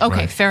bill. Okay,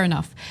 right? Fair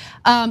enough.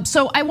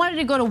 So I wanted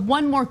to go to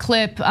one more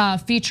clip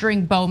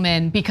featuring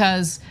Bowman,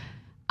 because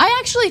I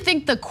actually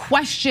think the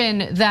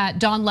question that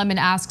Don Lemon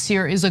asks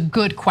here is a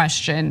good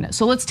question.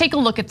 So let's take a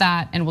look at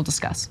that and we'll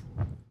discuss.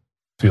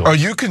 Are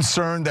you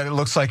concerned that it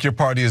looks like your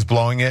party is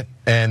blowing it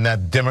and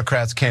that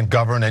Democrats can't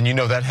govern? And you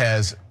know that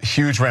has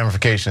huge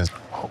ramifications.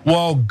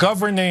 Well,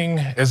 governing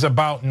is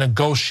about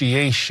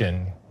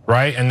negotiation,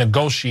 right? And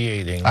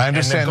negotiating. I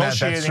understand and that.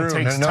 That's true.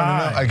 Takes no,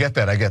 time. I get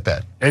that.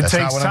 That's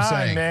not what I'm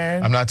saying.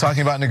 Man. I'm not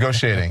talking about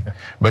negotiating,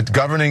 but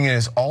governing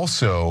is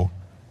also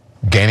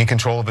gaining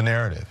control of a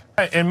narrative.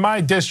 In my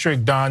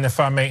district, Don, if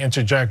I may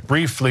interject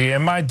briefly,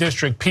 in my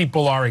district,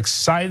 people are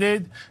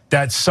excited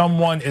that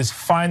someone is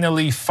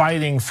finally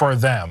fighting for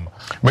them.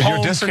 But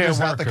your district is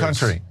not the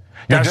country.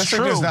 Your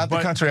district is not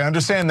the country. I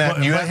understand that.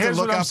 But you have to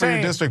look out for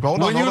your district.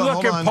 Hold on. When you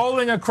look at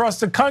polling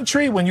across the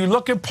country, the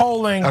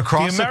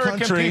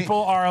American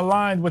people are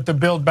aligned with the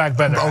Build Back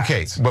Better Act.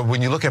 Okay, but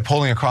when you look at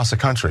polling across the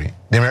country,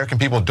 the American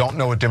people don't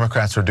know what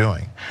Democrats are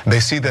doing. They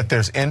see that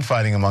there's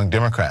infighting among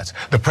Democrats.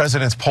 The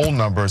president's poll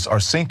numbers are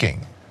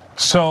sinking.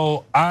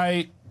 So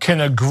I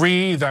can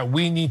agree that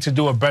we need to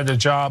do a better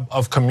job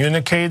of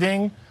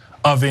communicating,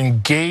 of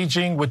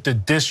engaging with the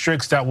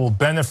districts that will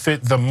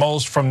benefit the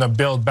most from the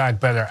Build Back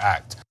Better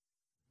Act.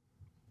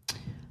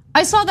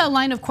 I saw that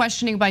line of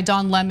questioning by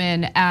Don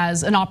Lemon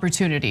as an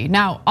opportunity.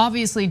 Now,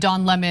 obviously,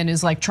 Don Lemon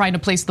is like trying to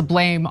place the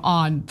blame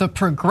on the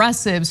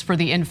progressives for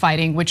the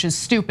infighting, which is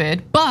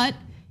stupid, but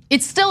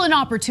it's still an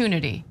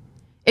opportunity.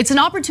 It's an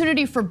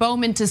opportunity for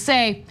Bowman to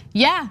say,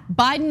 yeah,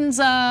 Biden's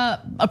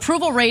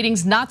approval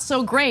ratings not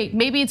so great.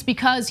 Maybe it's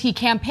because he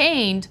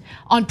campaigned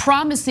on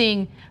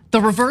promising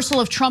the reversal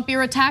of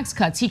Trump-era tax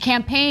cuts. He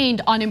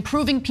campaigned on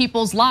improving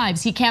people's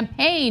lives. He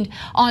campaigned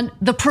on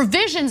the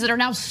provisions that are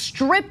now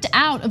stripped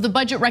out of the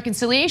budget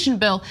reconciliation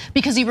bill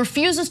because he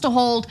refuses to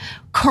hold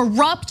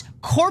corrupt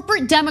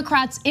corporate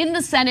Democrats in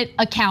the Senate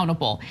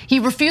accountable. He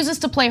refuses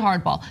to play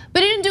hardball,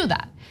 but he didn't do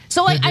that.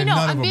 So like, I know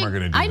none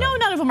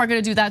of them are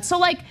gonna do that. So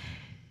like,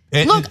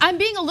 look, I'm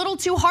being a little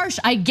too harsh,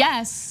 I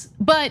guess,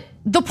 but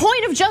the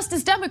point of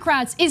Justice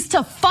Democrats is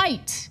to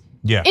fight.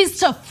 Yeah. Is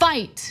to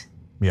fight.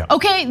 Yeah.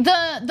 Okay,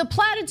 the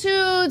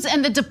platitudes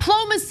and the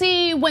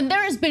diplomacy, when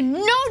there has been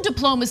no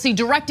diplomacy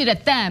directed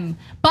at them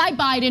by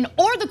Biden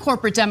or the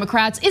corporate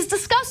Democrats, is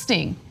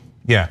disgusting.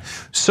 Yeah,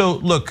 so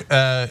look,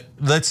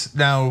 let's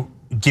now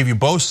give you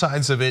both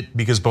sides of it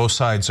because both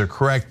sides are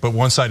correct, but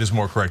one side is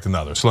more correct than the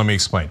other. So let me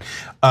explain.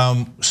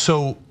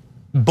 So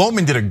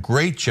Bowman did a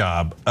great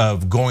job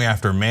of going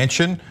after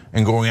Manchin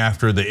and going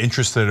after the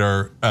interests that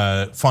are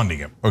funding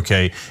him,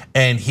 okay?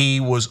 And he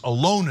was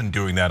alone in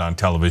doing that on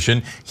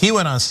television. He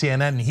went on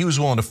CNN and he was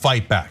willing to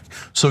fight back.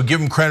 So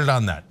give him credit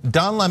on that.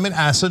 Don Lemon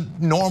asked a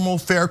normal,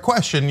 fair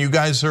question. You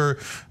guys are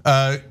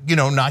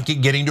not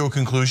getting to a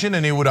conclusion,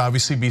 and it would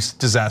obviously be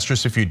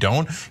disastrous if you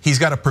don't. He's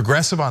got a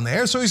progressive on the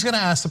air, so he's gonna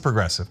ask the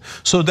progressive.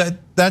 So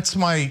that's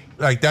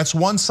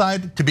one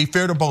side, to be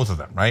fair to both of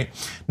them, right?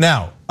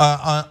 Now,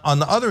 on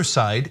the other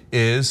side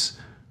is,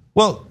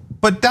 well,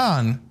 but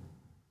Don,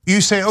 you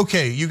say,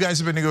 okay, you guys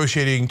have been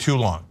negotiating too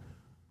long.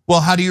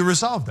 Well, how do you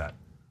resolve that?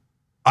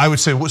 I would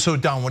say, well, so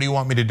Don, what do you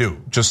want me to do?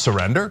 Just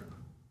surrender?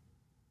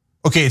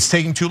 Okay, it's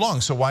taking too long,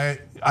 so why?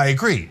 I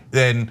agree.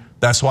 Then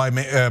that's why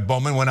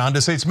Bowman went on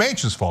to say it's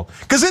Manchin's fault,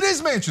 because it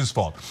is Manchin's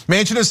fault.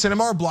 Manchin and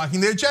Sinema are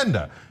blocking the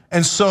agenda.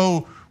 And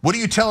so what are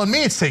you telling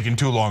me it's taking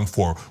too long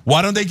for?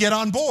 Why don't they get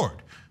on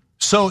board?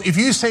 So if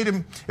you say to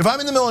me, if I'm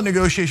in the middle of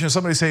negotiation and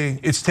somebody's saying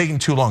it's taking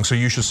too long, so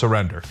you should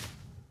surrender.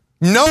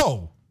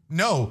 No,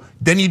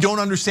 then you don't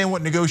understand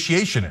what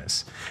negotiation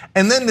is.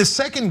 And then the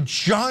second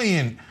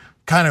giant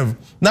kind of,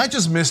 not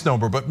just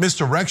misnomer, but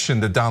misdirection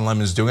that Don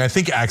Lemon's doing, I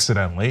think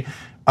accidentally,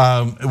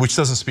 which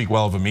doesn't speak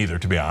well of him either,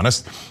 to be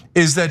honest,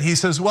 is that he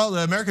says, well,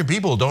 the American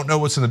people don't know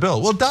what's in the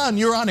bill. Well, Don,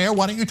 you're on air,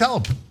 why don't you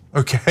tell them,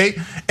 okay?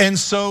 And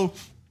so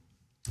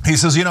he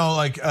says,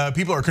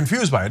 people are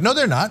confused by it. No,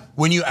 they're not.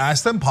 When you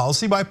ask them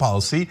policy by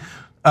policy,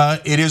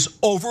 it is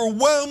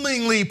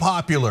overwhelmingly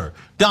popular.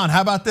 Don,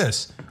 how about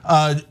this?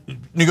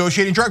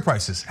 Negotiating drug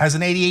prices has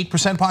an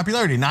 88%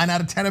 popularity. 9 out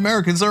of 10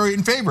 Americans are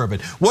in favor of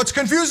it. What's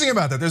confusing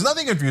about that? There's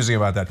nothing confusing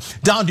about that.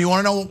 Don, do you want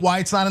to know why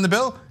it's not in the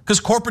bill? Because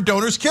corporate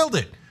donors killed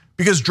it.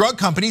 Because drug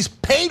companies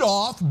paid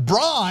off,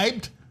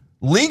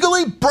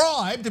 legally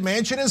bribed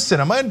Manchin and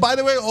Sinema, and by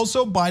the way,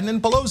 also Biden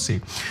and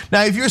Pelosi.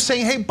 Now, if you're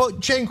saying, hey, but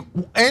Cenk,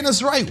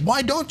 Anna's right,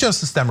 why don't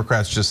Justice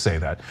Democrats just say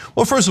that?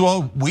 Well, first of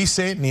all, we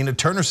say it, Nina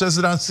Turner says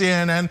it on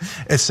CNN,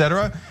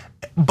 etc.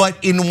 But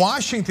in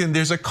Washington,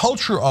 there's a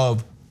culture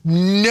of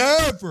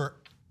never,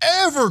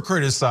 ever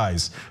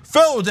criticize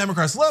fellow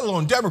Democrats, let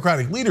alone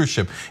Democratic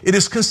leadership. It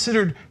is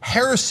considered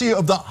heresy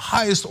of the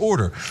highest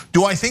order.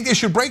 Do I think they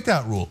should break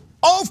that rule?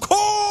 Of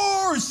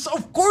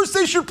course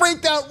they should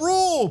break that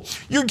rule.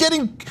 You're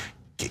getting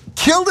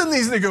killed in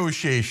these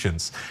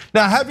negotiations.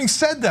 Now, having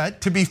said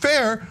that, to be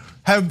fair,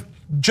 have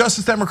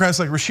Justice Democrats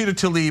like Rashida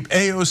Tlaib,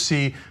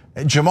 AOC,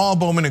 Jamaal,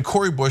 Bowman, and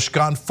Cori Bush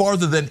gone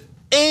farther than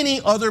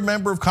any other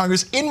member of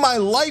Congress in my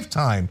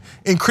lifetime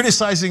in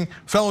criticizing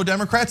fellow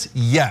Democrats?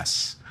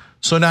 Yes.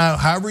 So now,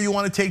 however you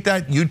want to take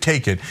that, you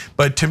take it.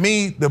 But to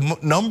me, the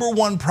number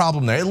one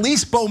problem there, at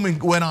least Bowman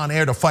went on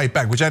air to fight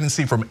back, which I didn't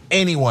see from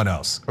anyone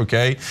else,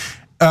 okay?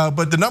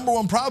 But the number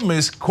one problem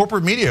is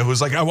corporate media,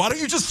 who's like, why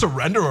don't you just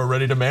surrender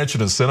already to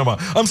Manchin and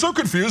Sinema? I'm so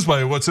confused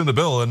by what's in the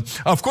bill, and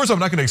of course I'm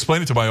not gonna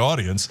explain it to my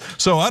audience.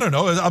 So I don't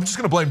know, I'm just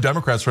gonna blame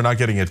Democrats for not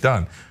getting it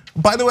done.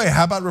 By the way,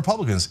 how about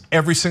Republicans?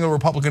 Every single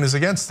Republican is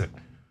against it.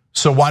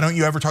 So why don't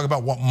you ever talk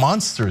about what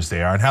monsters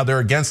they are and how they're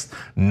against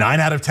 9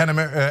 out of 10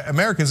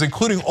 Americans,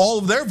 including all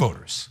of their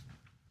voters?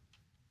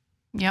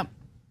 Yep.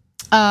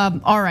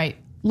 All right.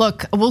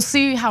 Look, we'll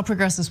see how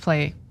progressives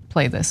play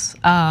this.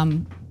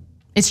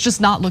 It's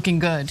just not looking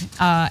good.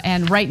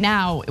 And right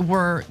now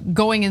we're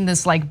going in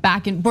this we're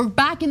back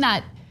in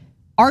that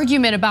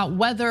argument about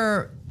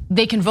whether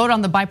they can vote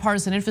on the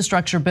bipartisan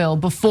infrastructure bill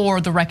before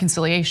the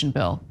reconciliation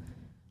bill.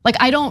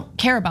 I don't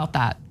care about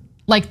that.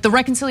 The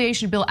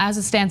reconciliation bill as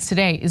it stands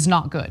today is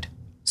not good.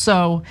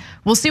 So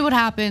we'll see what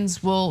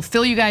happens. We'll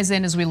fill you guys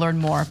in as we learn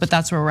more, but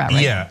that's where we're at right now.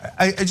 Yeah,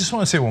 I just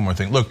want to say one more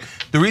thing. Look,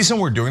 the reason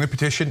we're doing the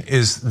petition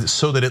is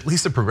so that at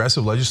least the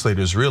progressive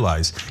legislators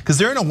realize, because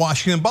they're in a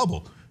Washington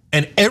bubble.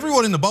 And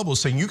everyone in the bubble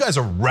is saying you guys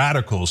are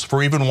radicals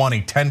for even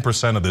wanting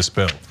 10% of this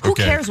bill. Who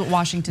cares what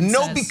Washington says?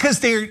 No, because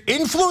they're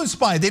influenced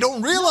by it. They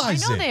don't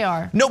realize it. I know they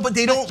are. No, but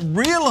they don't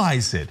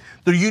realize it.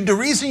 The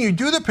reason you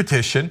do the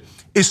petition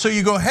is so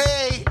you go,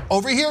 hey,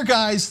 over here,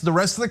 guys, the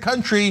rest of the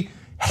country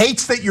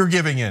hates that you're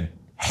giving in,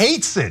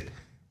 hates it.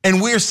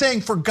 And we're saying,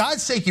 for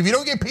God's sake, if you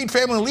don't get paid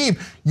family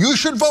leave, you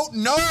should vote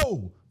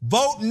no.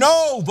 vote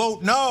no,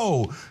 vote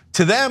no.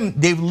 To them,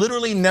 they've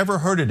literally never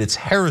heard it. It's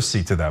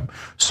heresy to them.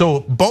 So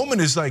Bowman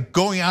is like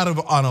going out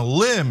on a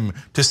limb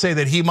to say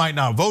that he might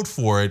not vote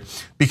for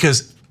it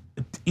because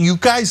you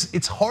guys,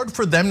 it's hard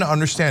for them to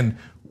understand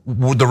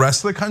the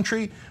rest of the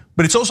country,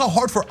 but it's also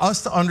hard for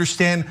us to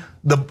understand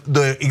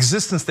the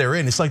existence they're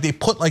in. It's like they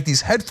put like these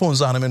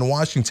headphones on them in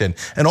Washington,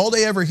 and all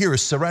they ever hear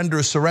is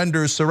surrender,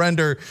 surrender,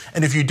 surrender.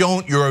 And if you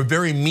don't, you're a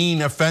very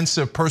mean,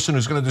 offensive person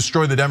who's gonna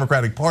destroy the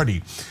Democratic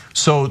Party.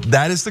 So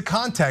that is the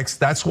context.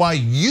 That's why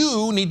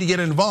you need to get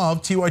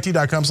involved,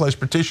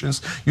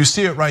 tyt.com/petitions. You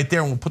see it right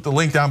there, and we'll put the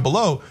link down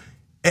below.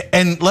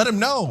 And let them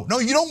know, no,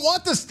 you don't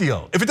want this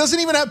deal. If it doesn't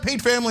even have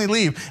paid family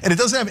leave and it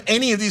doesn't have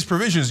any of these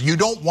provisions, you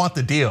don't want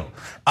the deal.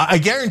 I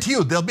guarantee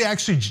you, they'll be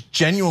actually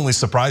genuinely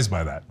surprised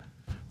by that.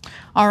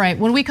 All right,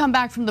 when we come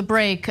back from the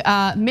break,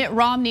 Mitt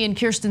Romney and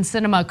Kyrsten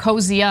Sinema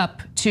cozy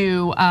up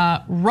to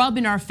rub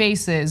in our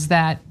faces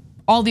that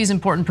all these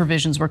important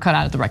provisions were cut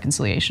out of the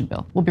reconciliation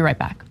bill. We'll be right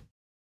back.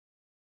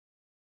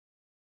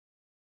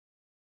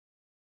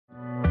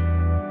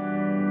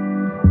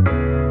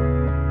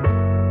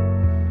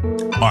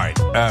 All right,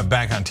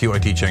 back on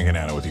TYT Cheng and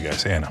Anna with you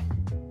guys. Anna.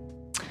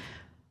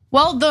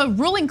 Well, the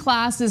ruling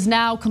class is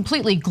now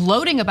completely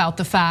gloating about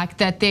the fact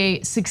that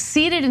they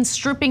succeeded in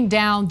stripping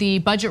down the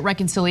budget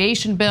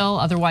reconciliation bill,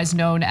 otherwise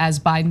known as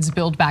Biden's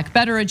Build Back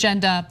Better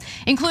agenda,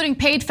 including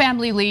paid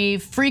family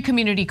leave, free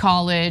community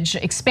college,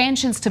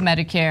 expansions to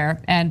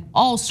Medicare, and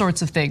all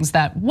sorts of things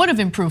that would have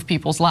improved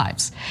people's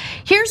lives.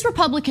 Here's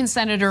Republican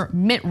Senator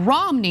Mitt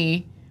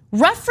Romney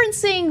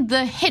referencing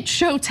the hit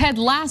show Ted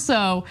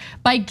Lasso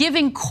by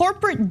giving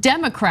corporate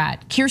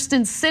Democrat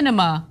Kyrsten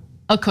Sinema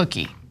a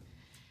cookie.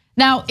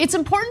 Now, it's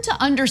important to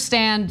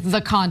understand the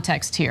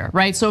context here,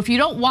 right? So if you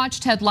don't watch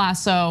Ted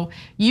Lasso,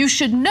 you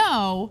should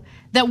know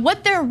that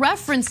what they're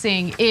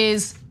referencing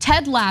is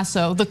Ted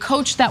Lasso, the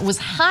coach that was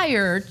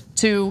hired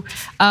to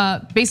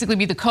basically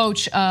be the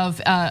coach of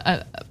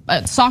a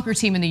soccer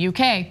team in the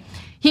UK.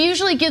 He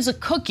usually gives a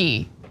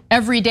cookie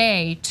every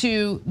day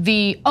to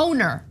the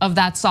owner of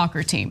that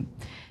soccer team.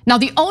 Now,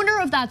 the owner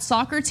of that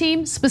soccer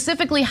team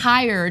specifically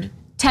hired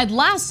Ted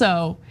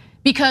Lasso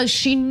because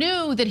she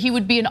knew that he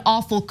would be an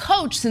awful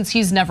coach since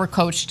he's never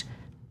coached,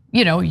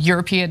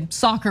 European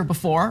soccer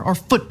before or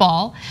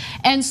football.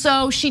 And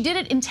so she did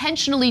it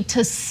intentionally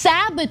to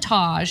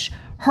sabotage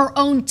her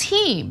own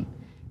team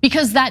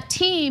because that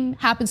team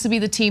happens to be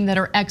the team that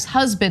her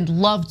ex-husband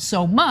loved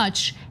so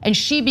much and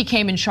she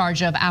became in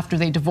charge of after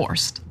they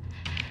divorced.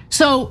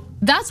 So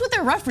that's what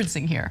they're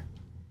referencing here.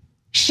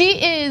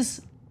 She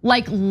is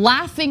like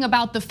laughing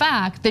about the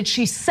fact that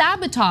she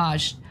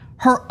sabotaged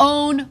her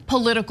own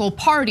political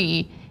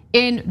party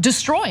in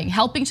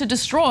helping to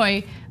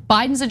destroy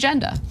Biden's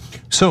agenda.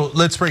 So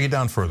let's break it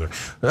down further.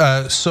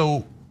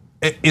 So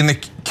in the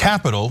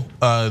Capitol,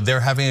 they're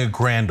having a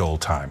grand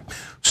old time.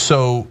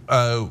 So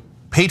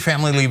paid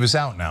family leave is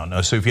out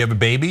now. So if you have a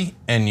baby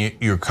and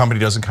your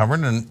company doesn't cover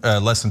it, and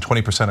less than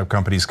 20% of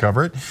companies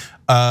cover it,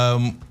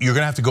 you're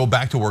gonna have to go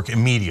back to work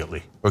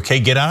immediately,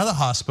 okay? Get out of the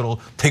hospital,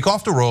 take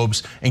off the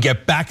robes, and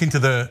get back into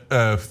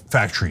the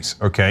factories,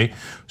 okay?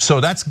 So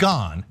that's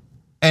gone.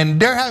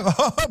 And they're having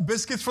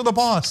biscuits for the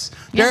boss.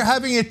 They're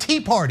having a tea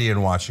party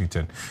in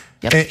Washington.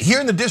 Here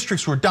in the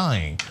districts, we're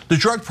dying. The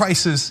drug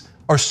prices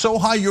are so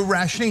high, you're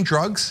rationing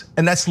drugs,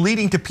 and that's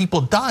leading to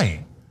people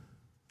dying.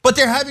 But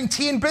they're having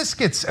tea and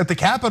biscuits at the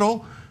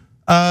Capitol.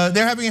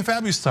 They're having a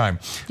fabulous time.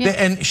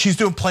 And she's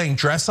playing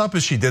dress up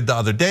as she did the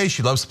other day.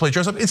 She loves to play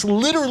dress up. It's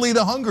literally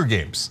the Hunger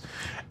Games.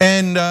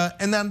 And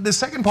then the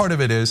second part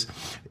of it is,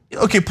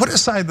 okay, put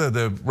aside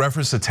the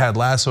reference to Ted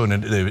Lasso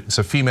and it's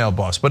a female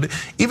boss, but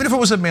even if it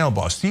was a male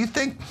boss, do you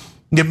think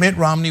that Mitt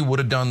Romney would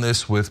have done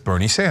this with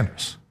Bernie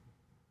Sanders?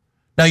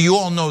 Now, you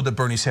all know that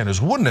Bernie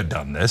Sanders wouldn't have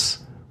done this.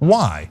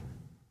 Why?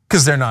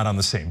 Because they're not on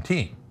the same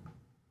team.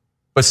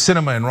 But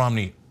Sinema and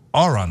Romney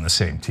are on the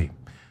same team.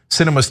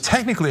 Sinema's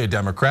technically a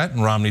Democrat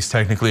and Romney's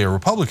technically a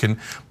Republican,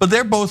 but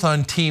they're both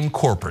on team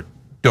corporate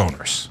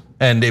donors.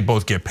 And they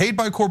both get paid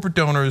by corporate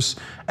donors,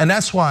 and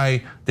that's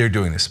why they're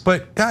doing this.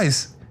 But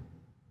guys,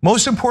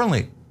 most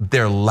importantly,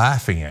 they're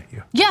laughing at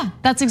you. Yeah,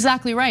 that's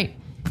exactly right.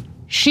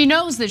 She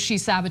knows that she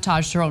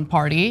sabotaged her own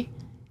party,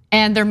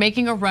 and they're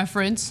making a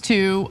reference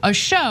to a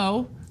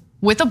show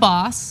with a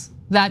boss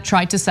that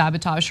tried to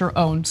sabotage her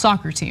own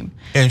soccer team.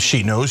 And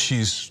she knows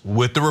she's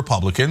with the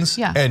Republicans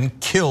and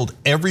killed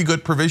every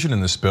good provision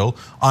in this bill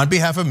on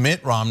behalf of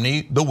Mitt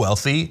Romney, the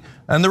wealthy,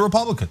 and the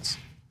Republicans.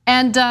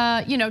 And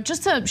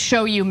just to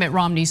show you Mitt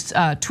Romney's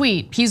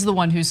tweet, he's the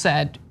one who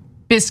said,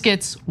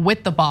 biscuits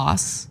with the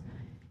boss.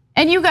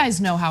 And you guys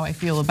know how I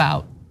feel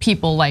about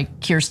people like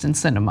Kyrsten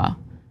Sinema.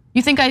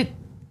 You think I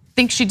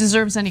think she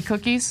deserves any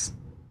cookies?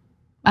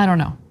 I don't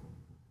know.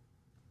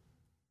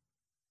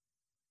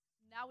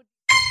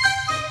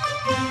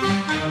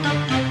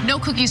 No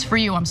cookies for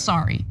you, I'm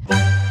sorry.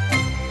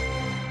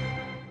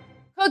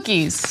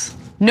 Cookies,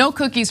 no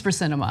cookies for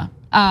Sinema.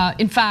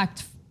 In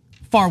fact,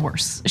 far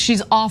worse.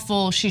 She's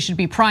awful. She should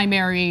be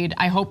primaried.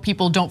 I hope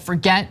people don't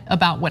forget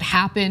about what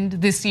happened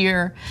this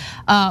year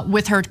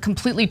with her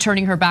completely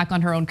turning her back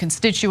on her own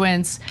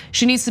constituents.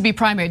 She needs to be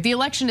primaried. The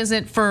election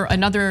isn't for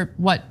another,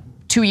 what,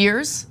 2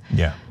 years?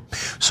 Yeah.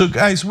 So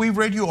guys, we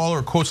read you all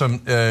her quotes. I'm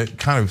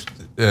kind of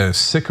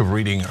sick of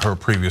reading her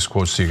previous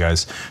quotes to you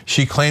guys.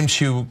 She claimed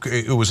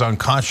it was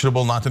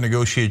unconscionable not to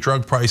negotiate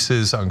drug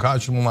prices,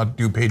 unconscionable not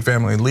to do paid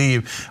family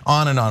leave,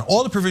 on and on.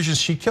 All the provisions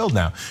she killed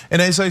now.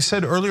 And as I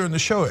said earlier in the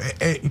show,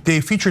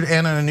 they featured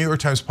Anna on a New York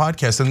Times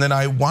podcast, and then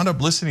I wound up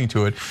listening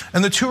to it.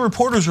 And the two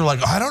reporters were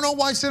like, I don't know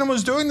why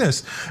Sinema's doing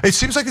this. It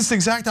seems like it's the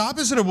exact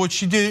opposite of what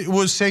she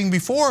was saying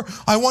before.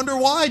 I wonder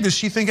why. Does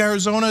she think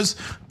Arizona's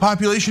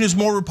population is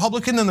more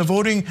Republican than the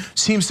voting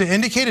seems to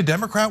indicate? A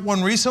Democrat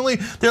won recently.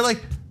 They're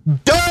like,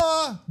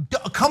 duh,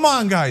 come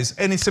on guys.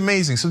 And it's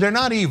amazing. So they're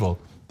not evil,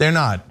 they're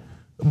not.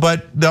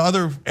 But the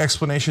other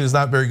explanation is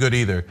not very good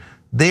either.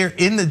 They're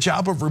in the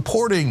job of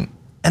reporting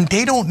and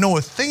they don't know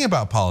a thing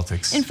about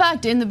politics. In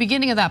fact, in the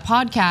beginning of that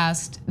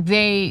podcast,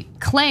 they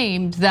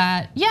claimed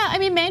that, yeah, I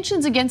mean,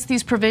 Manchin's against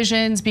these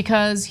provisions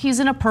because he's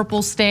in a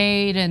purple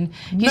state and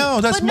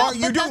no,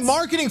 you're doing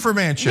marketing for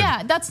Manchin.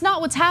 Yeah, that's not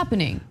what's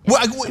happening.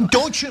 Well,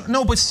 don't you?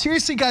 No, but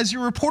seriously, guys,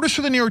 you're reporters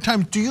for the New York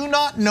Times. Do you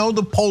not know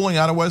the polling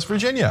out of West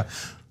Virginia?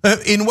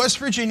 In West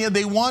Virginia,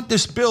 they want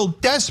this bill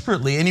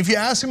desperately, and if you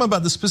ask them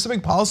about the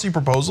specific policy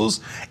proposals,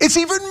 it's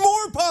even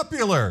more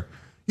popular.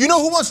 You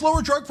know who wants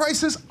lower drug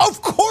prices?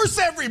 Of course,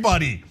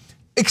 everybody,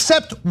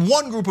 except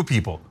one group of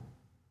people,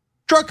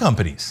 drug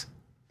companies.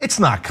 It's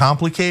not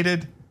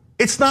complicated.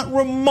 It's not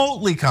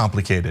remotely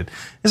complicated.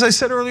 As I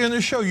said earlier in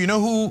the show, you know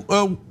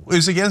who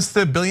is against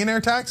the billionaire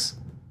tax?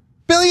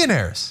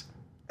 Billionaires,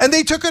 and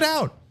they took it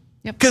out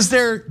because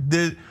they're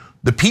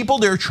the people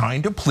they're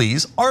trying to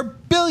please are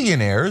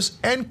billionaires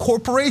and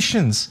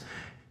corporations.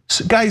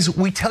 So guys,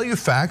 we tell you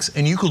facts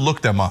and you could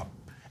look them up.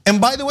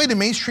 And by the way, the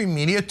mainstream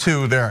media,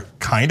 to their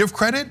kind of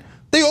credit,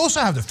 they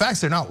also have the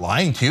facts. They're not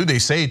lying to you. They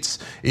say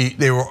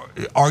they were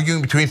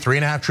arguing between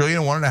 3.5 trillion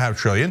and 1.5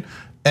 trillion.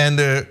 And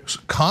the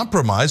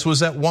compromise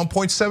was at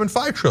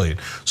 1.75 trillion.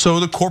 So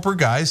the corporate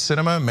guys,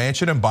 Sinema,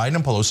 Manchin, and Biden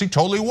and Pelosi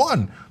totally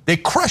won. They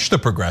crushed the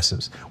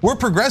progressives. We're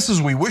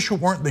progressives, we wish it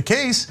weren't the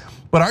case,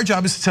 but our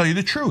job is to tell you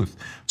the truth.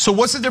 So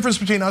what's the difference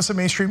between us and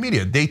mainstream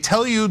media? They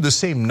tell you the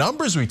same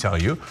numbers we tell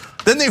you,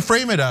 then they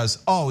frame it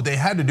as, oh, they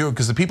had to do it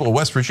because the people of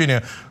West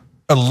Virginia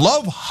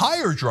love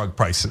higher drug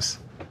prices.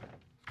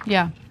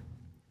 Yeah.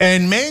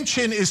 And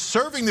Manchin is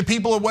serving the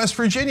people of West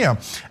Virginia.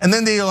 And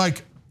then they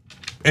like,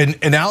 an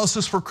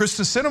analysis for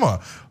Kristen Sinema.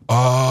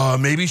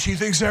 Maybe she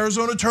thinks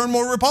Arizona turned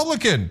more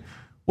Republican.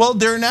 Well,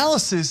 their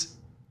analysis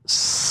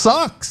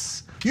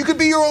sucks. You could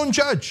be your own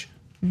judge.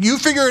 You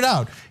figure it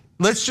out.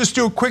 Let's just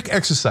do a quick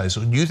exercise.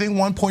 Do you think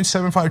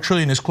 1.75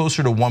 trillion is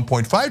closer to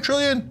 1.5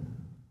 trillion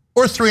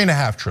or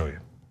 3.5 trillion?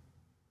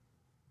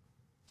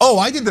 Oh,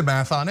 I did the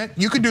math on it.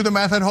 You could do the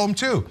math at home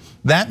too.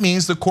 That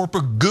means the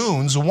corporate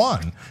goons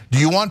won. Do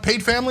you want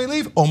paid family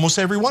leave? Almost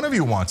every one of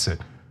you wants it.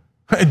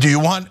 Do you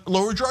want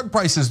lower drug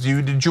prices?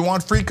 Did you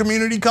want free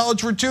community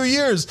college for 2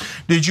 years?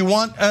 Did you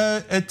want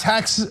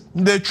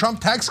the Trump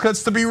tax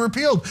cuts to be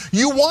repealed?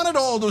 You wanted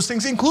all of those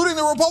things, including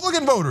the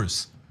Republican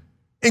voters,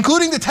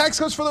 including the tax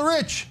cuts for the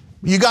rich.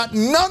 You got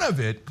none of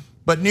it,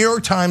 but New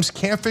York Times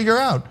can't figure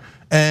out.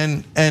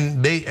 And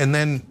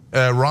then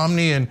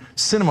Romney and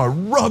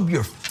Sinema rub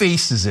your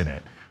faces in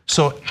it.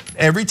 So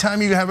every time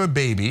you have a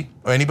baby,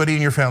 or anybody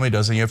in your family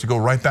does, and you have to go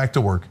right back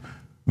to work,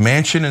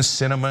 Manchin and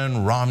Sinema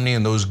and Romney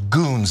and those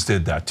goons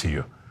did that to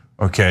you,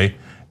 okay?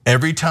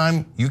 Every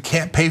time you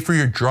can't pay for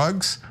your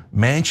drugs,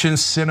 Manchin,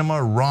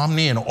 Sinema,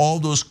 Romney, and all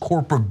those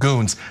corporate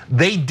goons,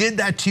 they did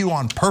that to you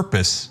on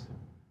purpose,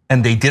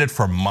 and they did it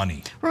for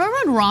money. Remember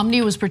when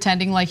Romney was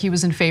pretending like he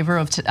was in favor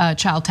of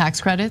child tax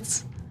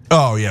credits?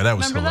 Oh yeah, that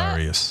was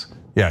hilarious.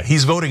 Yeah,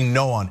 he's voting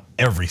no on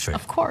everything.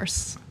 Of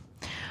course.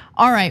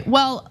 All right,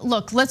 well,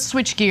 look, let's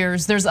switch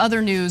gears. There's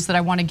other news that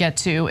I want to get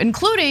to,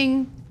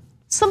 including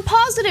some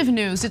positive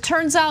news. It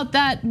turns out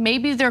that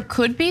maybe there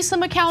could be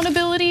some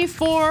accountability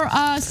for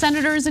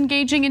senators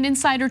engaging in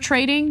insider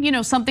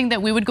trading, something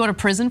that we would go to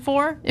prison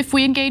for if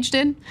we engaged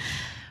in.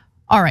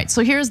 All right,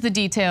 so here's the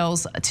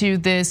details to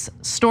this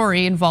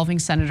story involving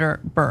Senator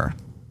Burr.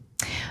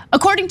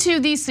 According to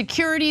the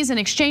Securities and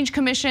Exchange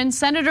Commission,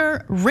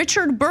 Senator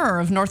Richard Burr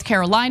of North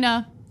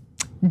Carolina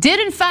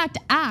did in fact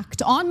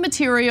act on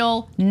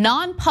material,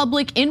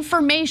 non-public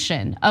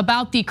information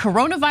about the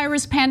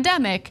coronavirus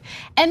pandemic,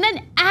 and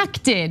then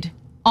acted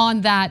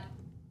on that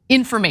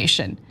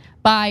information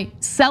by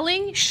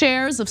selling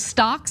shares of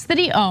stocks that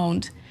he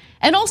owned,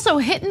 and also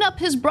hitting up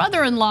his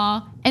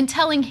brother-in-law and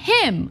telling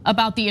him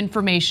about the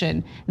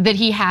information that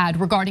he had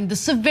regarding the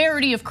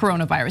severity of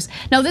coronavirus.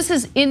 Now, this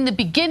is in the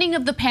beginning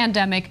of the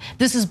pandemic.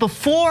 This is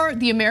before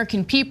the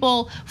American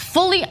people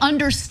fully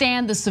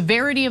understand the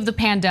severity of the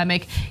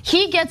pandemic.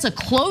 He gets a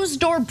closed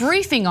door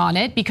briefing on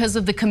it because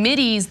of the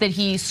committees that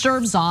he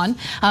serves on,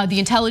 the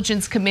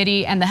Intelligence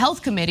Committee and the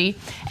Health Committee.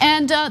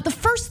 And the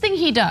first thing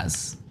he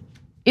does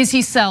is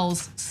he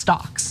sells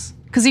stocks.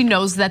 because he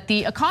knows that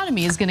the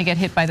economy is gonna get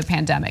hit by the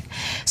pandemic.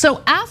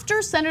 So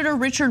after Senator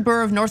Richard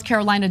Burr of North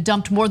Carolina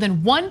dumped more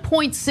than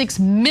 $1.6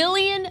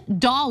 million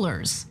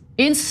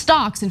in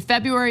stocks in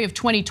February of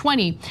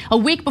 2020, a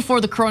week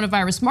before the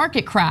coronavirus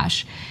market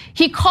crash,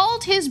 he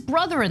called his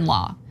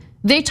brother-in-law.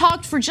 They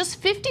talked for just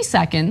 50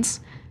 seconds.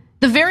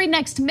 The very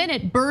next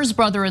minute, Burr's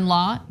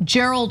brother-in-law,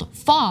 Gerald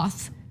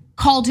Foth,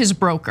 called his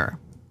broker.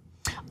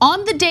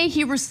 On the day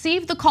he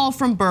received the call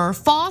from Burr,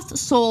 Foth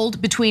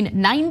sold between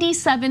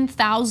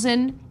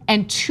 $97,000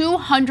 and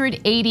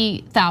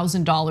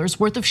 $280,000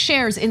 worth of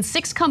shares in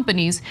 6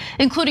 companies,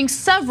 including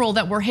several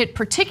that were hit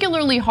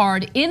particularly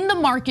hard in the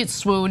market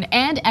swoon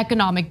and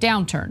economic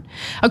downturn.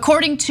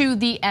 According to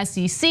the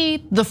SEC,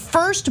 the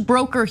first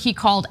broker he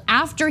called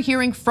after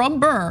hearing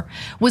from Burr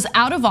was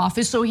out of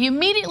office, so he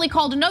immediately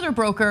called another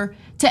broker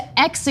to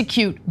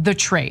execute the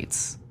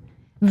trades.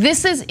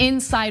 This is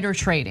insider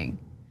trading.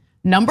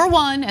 Number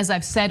one, as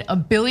I've said a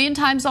billion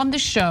times on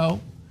this show,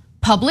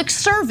 public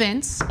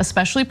servants,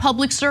 especially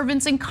public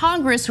servants in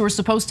Congress who are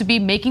supposed to be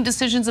making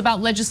decisions about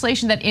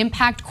legislation that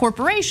impact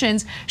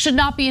corporations, should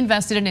not be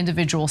invested in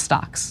individual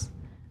stocks.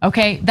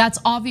 Okay, that's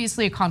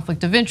obviously a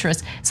conflict of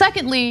interest.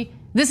 Secondly,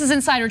 this is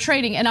insider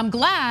trading, and I'm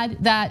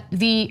glad that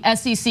the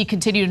SEC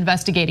continued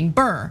investigating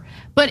Burr,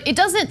 but it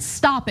doesn't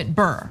stop at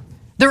Burr.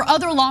 There are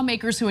other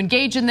lawmakers who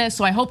engage in this,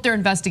 so I hope they're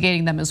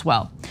investigating them as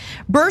well.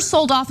 Burr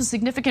sold off a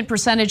significant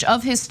percentage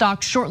of his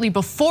stock shortly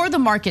before the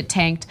market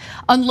tanked,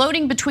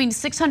 unloading between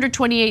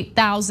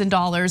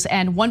 $628,000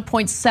 and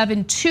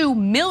 $1.72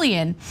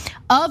 million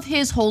of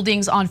his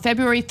holdings on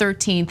February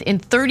 13th in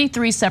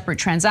 33 separate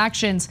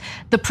transactions.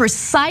 The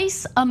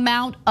precise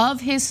amount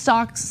of his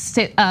stock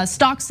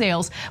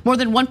sales, more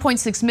than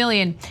 1.6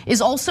 million,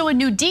 is also a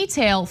new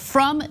detail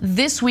from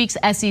this week's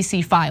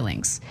SEC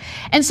filings.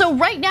 And so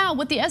right now,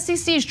 what the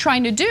SEC is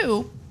trying to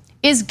do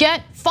is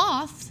get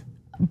Foth,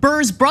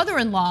 Burr's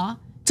brother-in-law,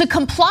 to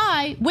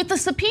comply with the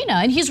subpoena,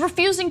 and he's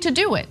refusing to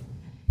do it.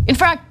 In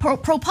fact,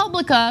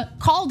 ProPublica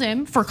called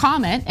him for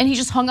comment and he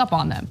just hung up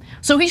on them.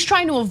 So he's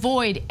trying to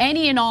avoid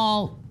any and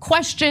all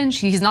questions.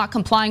 He's not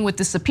complying with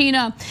the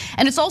subpoena.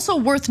 And it's also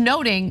worth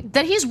noting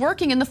that he's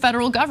working in the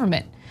federal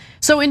government.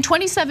 So in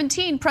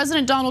 2017,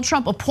 President Donald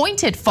Trump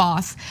appointed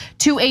Foth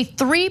to a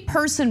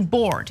 3-person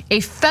board,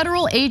 a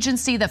federal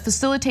agency that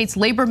facilitates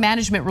labor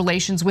management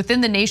relations within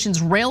the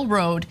nation's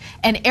railroad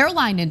and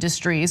airline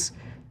industries.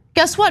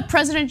 Guess what?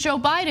 President Joe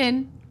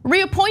Biden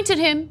reappointed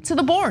him to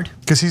the board.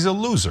 Because he's a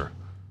loser.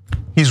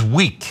 He's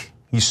weak.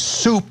 He's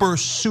super,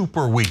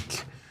 super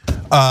weak.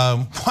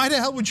 Why the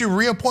hell would you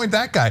reappoint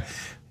that guy?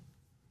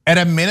 At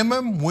a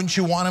minimum, wouldn't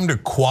you want him to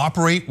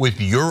cooperate with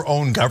your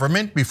own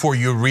government before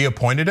you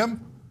reappointed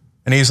him?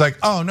 And he's like,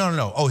 oh,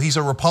 no. Oh, he's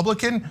a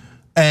Republican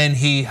and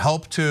he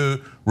helped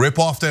to rip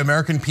off the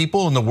American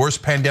people in the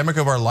worst pandemic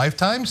of our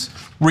lifetimes?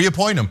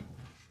 Reappoint him.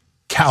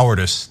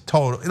 Cowardice,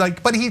 total.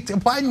 Like, but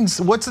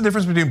Biden's, what's the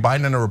difference between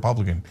Biden and a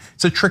Republican?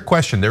 It's a trick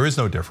question, there is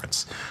no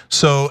difference.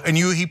 So, and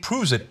he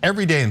proves it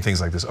every day in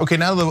things like this. Okay,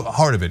 now the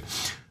heart of it.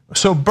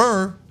 So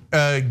Burr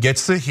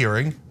gets the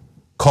hearing,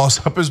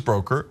 calls up his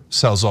broker,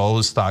 sells all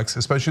his stocks,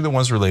 especially the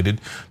ones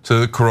related to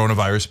the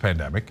coronavirus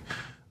pandemic,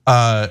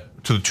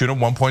 to the tune of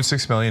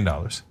 $1.6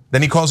 million.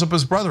 Then he calls up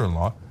his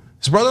brother-in-law.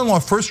 His brother-in-law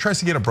first tries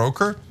to get a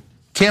broker,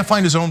 can't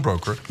find his own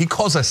broker. He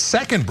calls a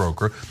second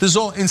broker. This is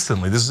all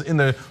instantly. This is in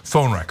the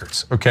phone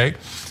records, okay?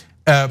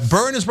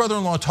 Burr and his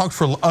brother-in-law talked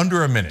for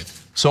under a minute.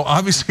 So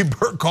obviously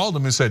Burr called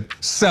him and said,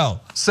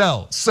 sell.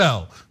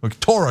 Like,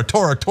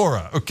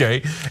 Torah,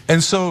 okay?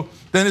 And so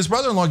then his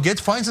brother-in-law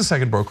finds a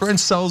second broker and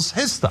sells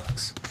his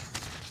stocks.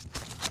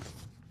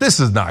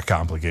 This is not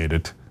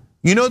complicated.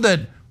 You know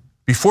that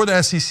before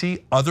the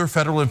SEC, other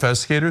federal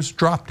investigators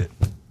dropped it.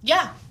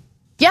 Yeah.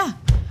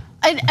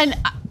 And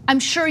I'm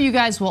sure you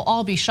guys will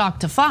all be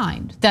shocked to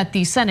find that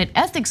the Senate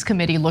Ethics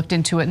Committee looked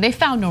into it and they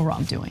found no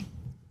wrongdoing.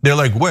 They're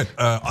like, what,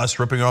 us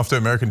ripping off the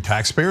American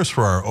taxpayers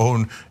for our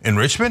own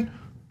enrichment?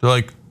 They're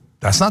like,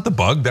 that's not the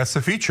bug, that's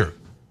the feature.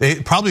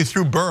 They probably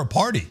threw Burr a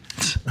party.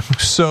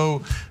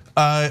 So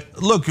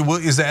look,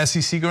 is the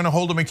SEC going to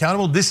hold him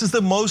accountable? This is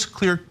the most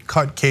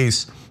clear-cut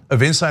case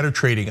of insider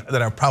trading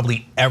that I've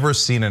probably ever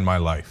seen in my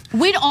life.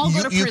 We'd all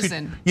go to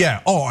prison. Yeah,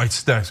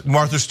 it's that.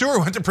 Martha Stewart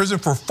went to prison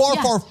for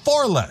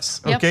far less,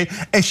 okay?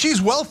 And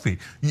she's wealthy.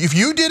 If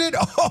you did it,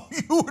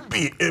 you would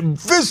be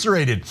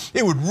eviscerated.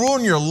 It would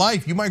ruin your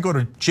life. You might go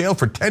to jail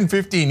for 10,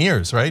 15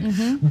 years, right?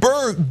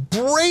 Burr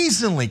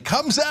brazenly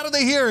comes out of the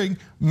hearing,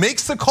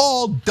 makes the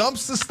call,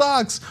 dumps the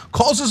stocks,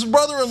 calls his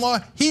brother-in-law,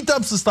 he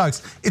dumps the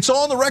stocks. It's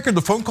all on the record.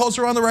 The phone calls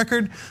are on the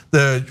record.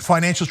 The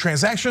financial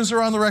transactions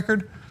are on the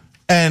record.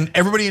 And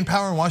everybody in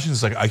power in Washington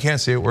is like, I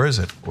can't see it, where is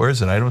it?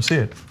 I don't see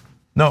it.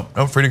 No,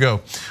 free to go.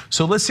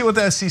 So let's see what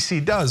the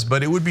SEC does,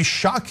 but it would be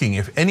shocking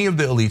if any of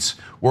the elites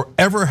were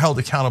ever held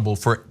accountable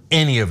for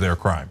any of their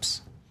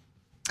crimes.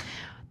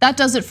 That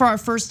does it for our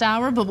first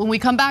hour, but when we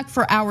come back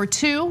for hour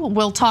 2,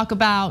 we'll talk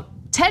about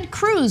Ted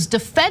Cruz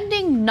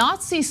defending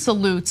Nazi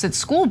salutes at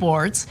school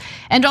boards,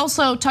 and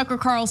also Tucker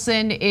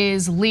Carlson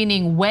is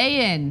leaning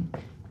way in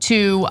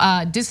to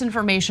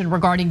disinformation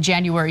regarding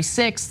January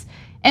 6th.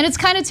 And it's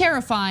kind of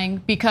terrifying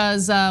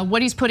because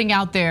what he's putting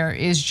out there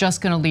is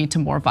just going to lead to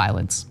more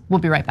violence. We'll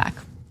be right back.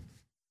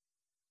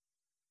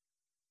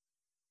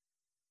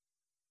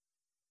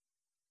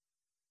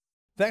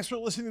 Thanks for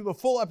listening to the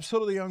full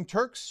episode of The Young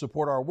Turks.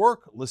 Support our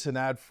work, listen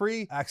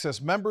ad-free,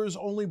 access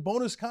members-only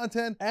bonus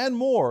content, and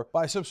more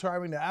by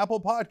subscribing to Apple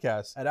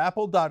Podcasts at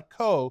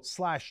apple.co/TYT.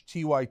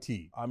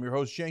 I'm your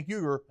host, Cenk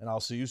Uygur, and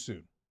I'll see you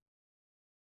soon.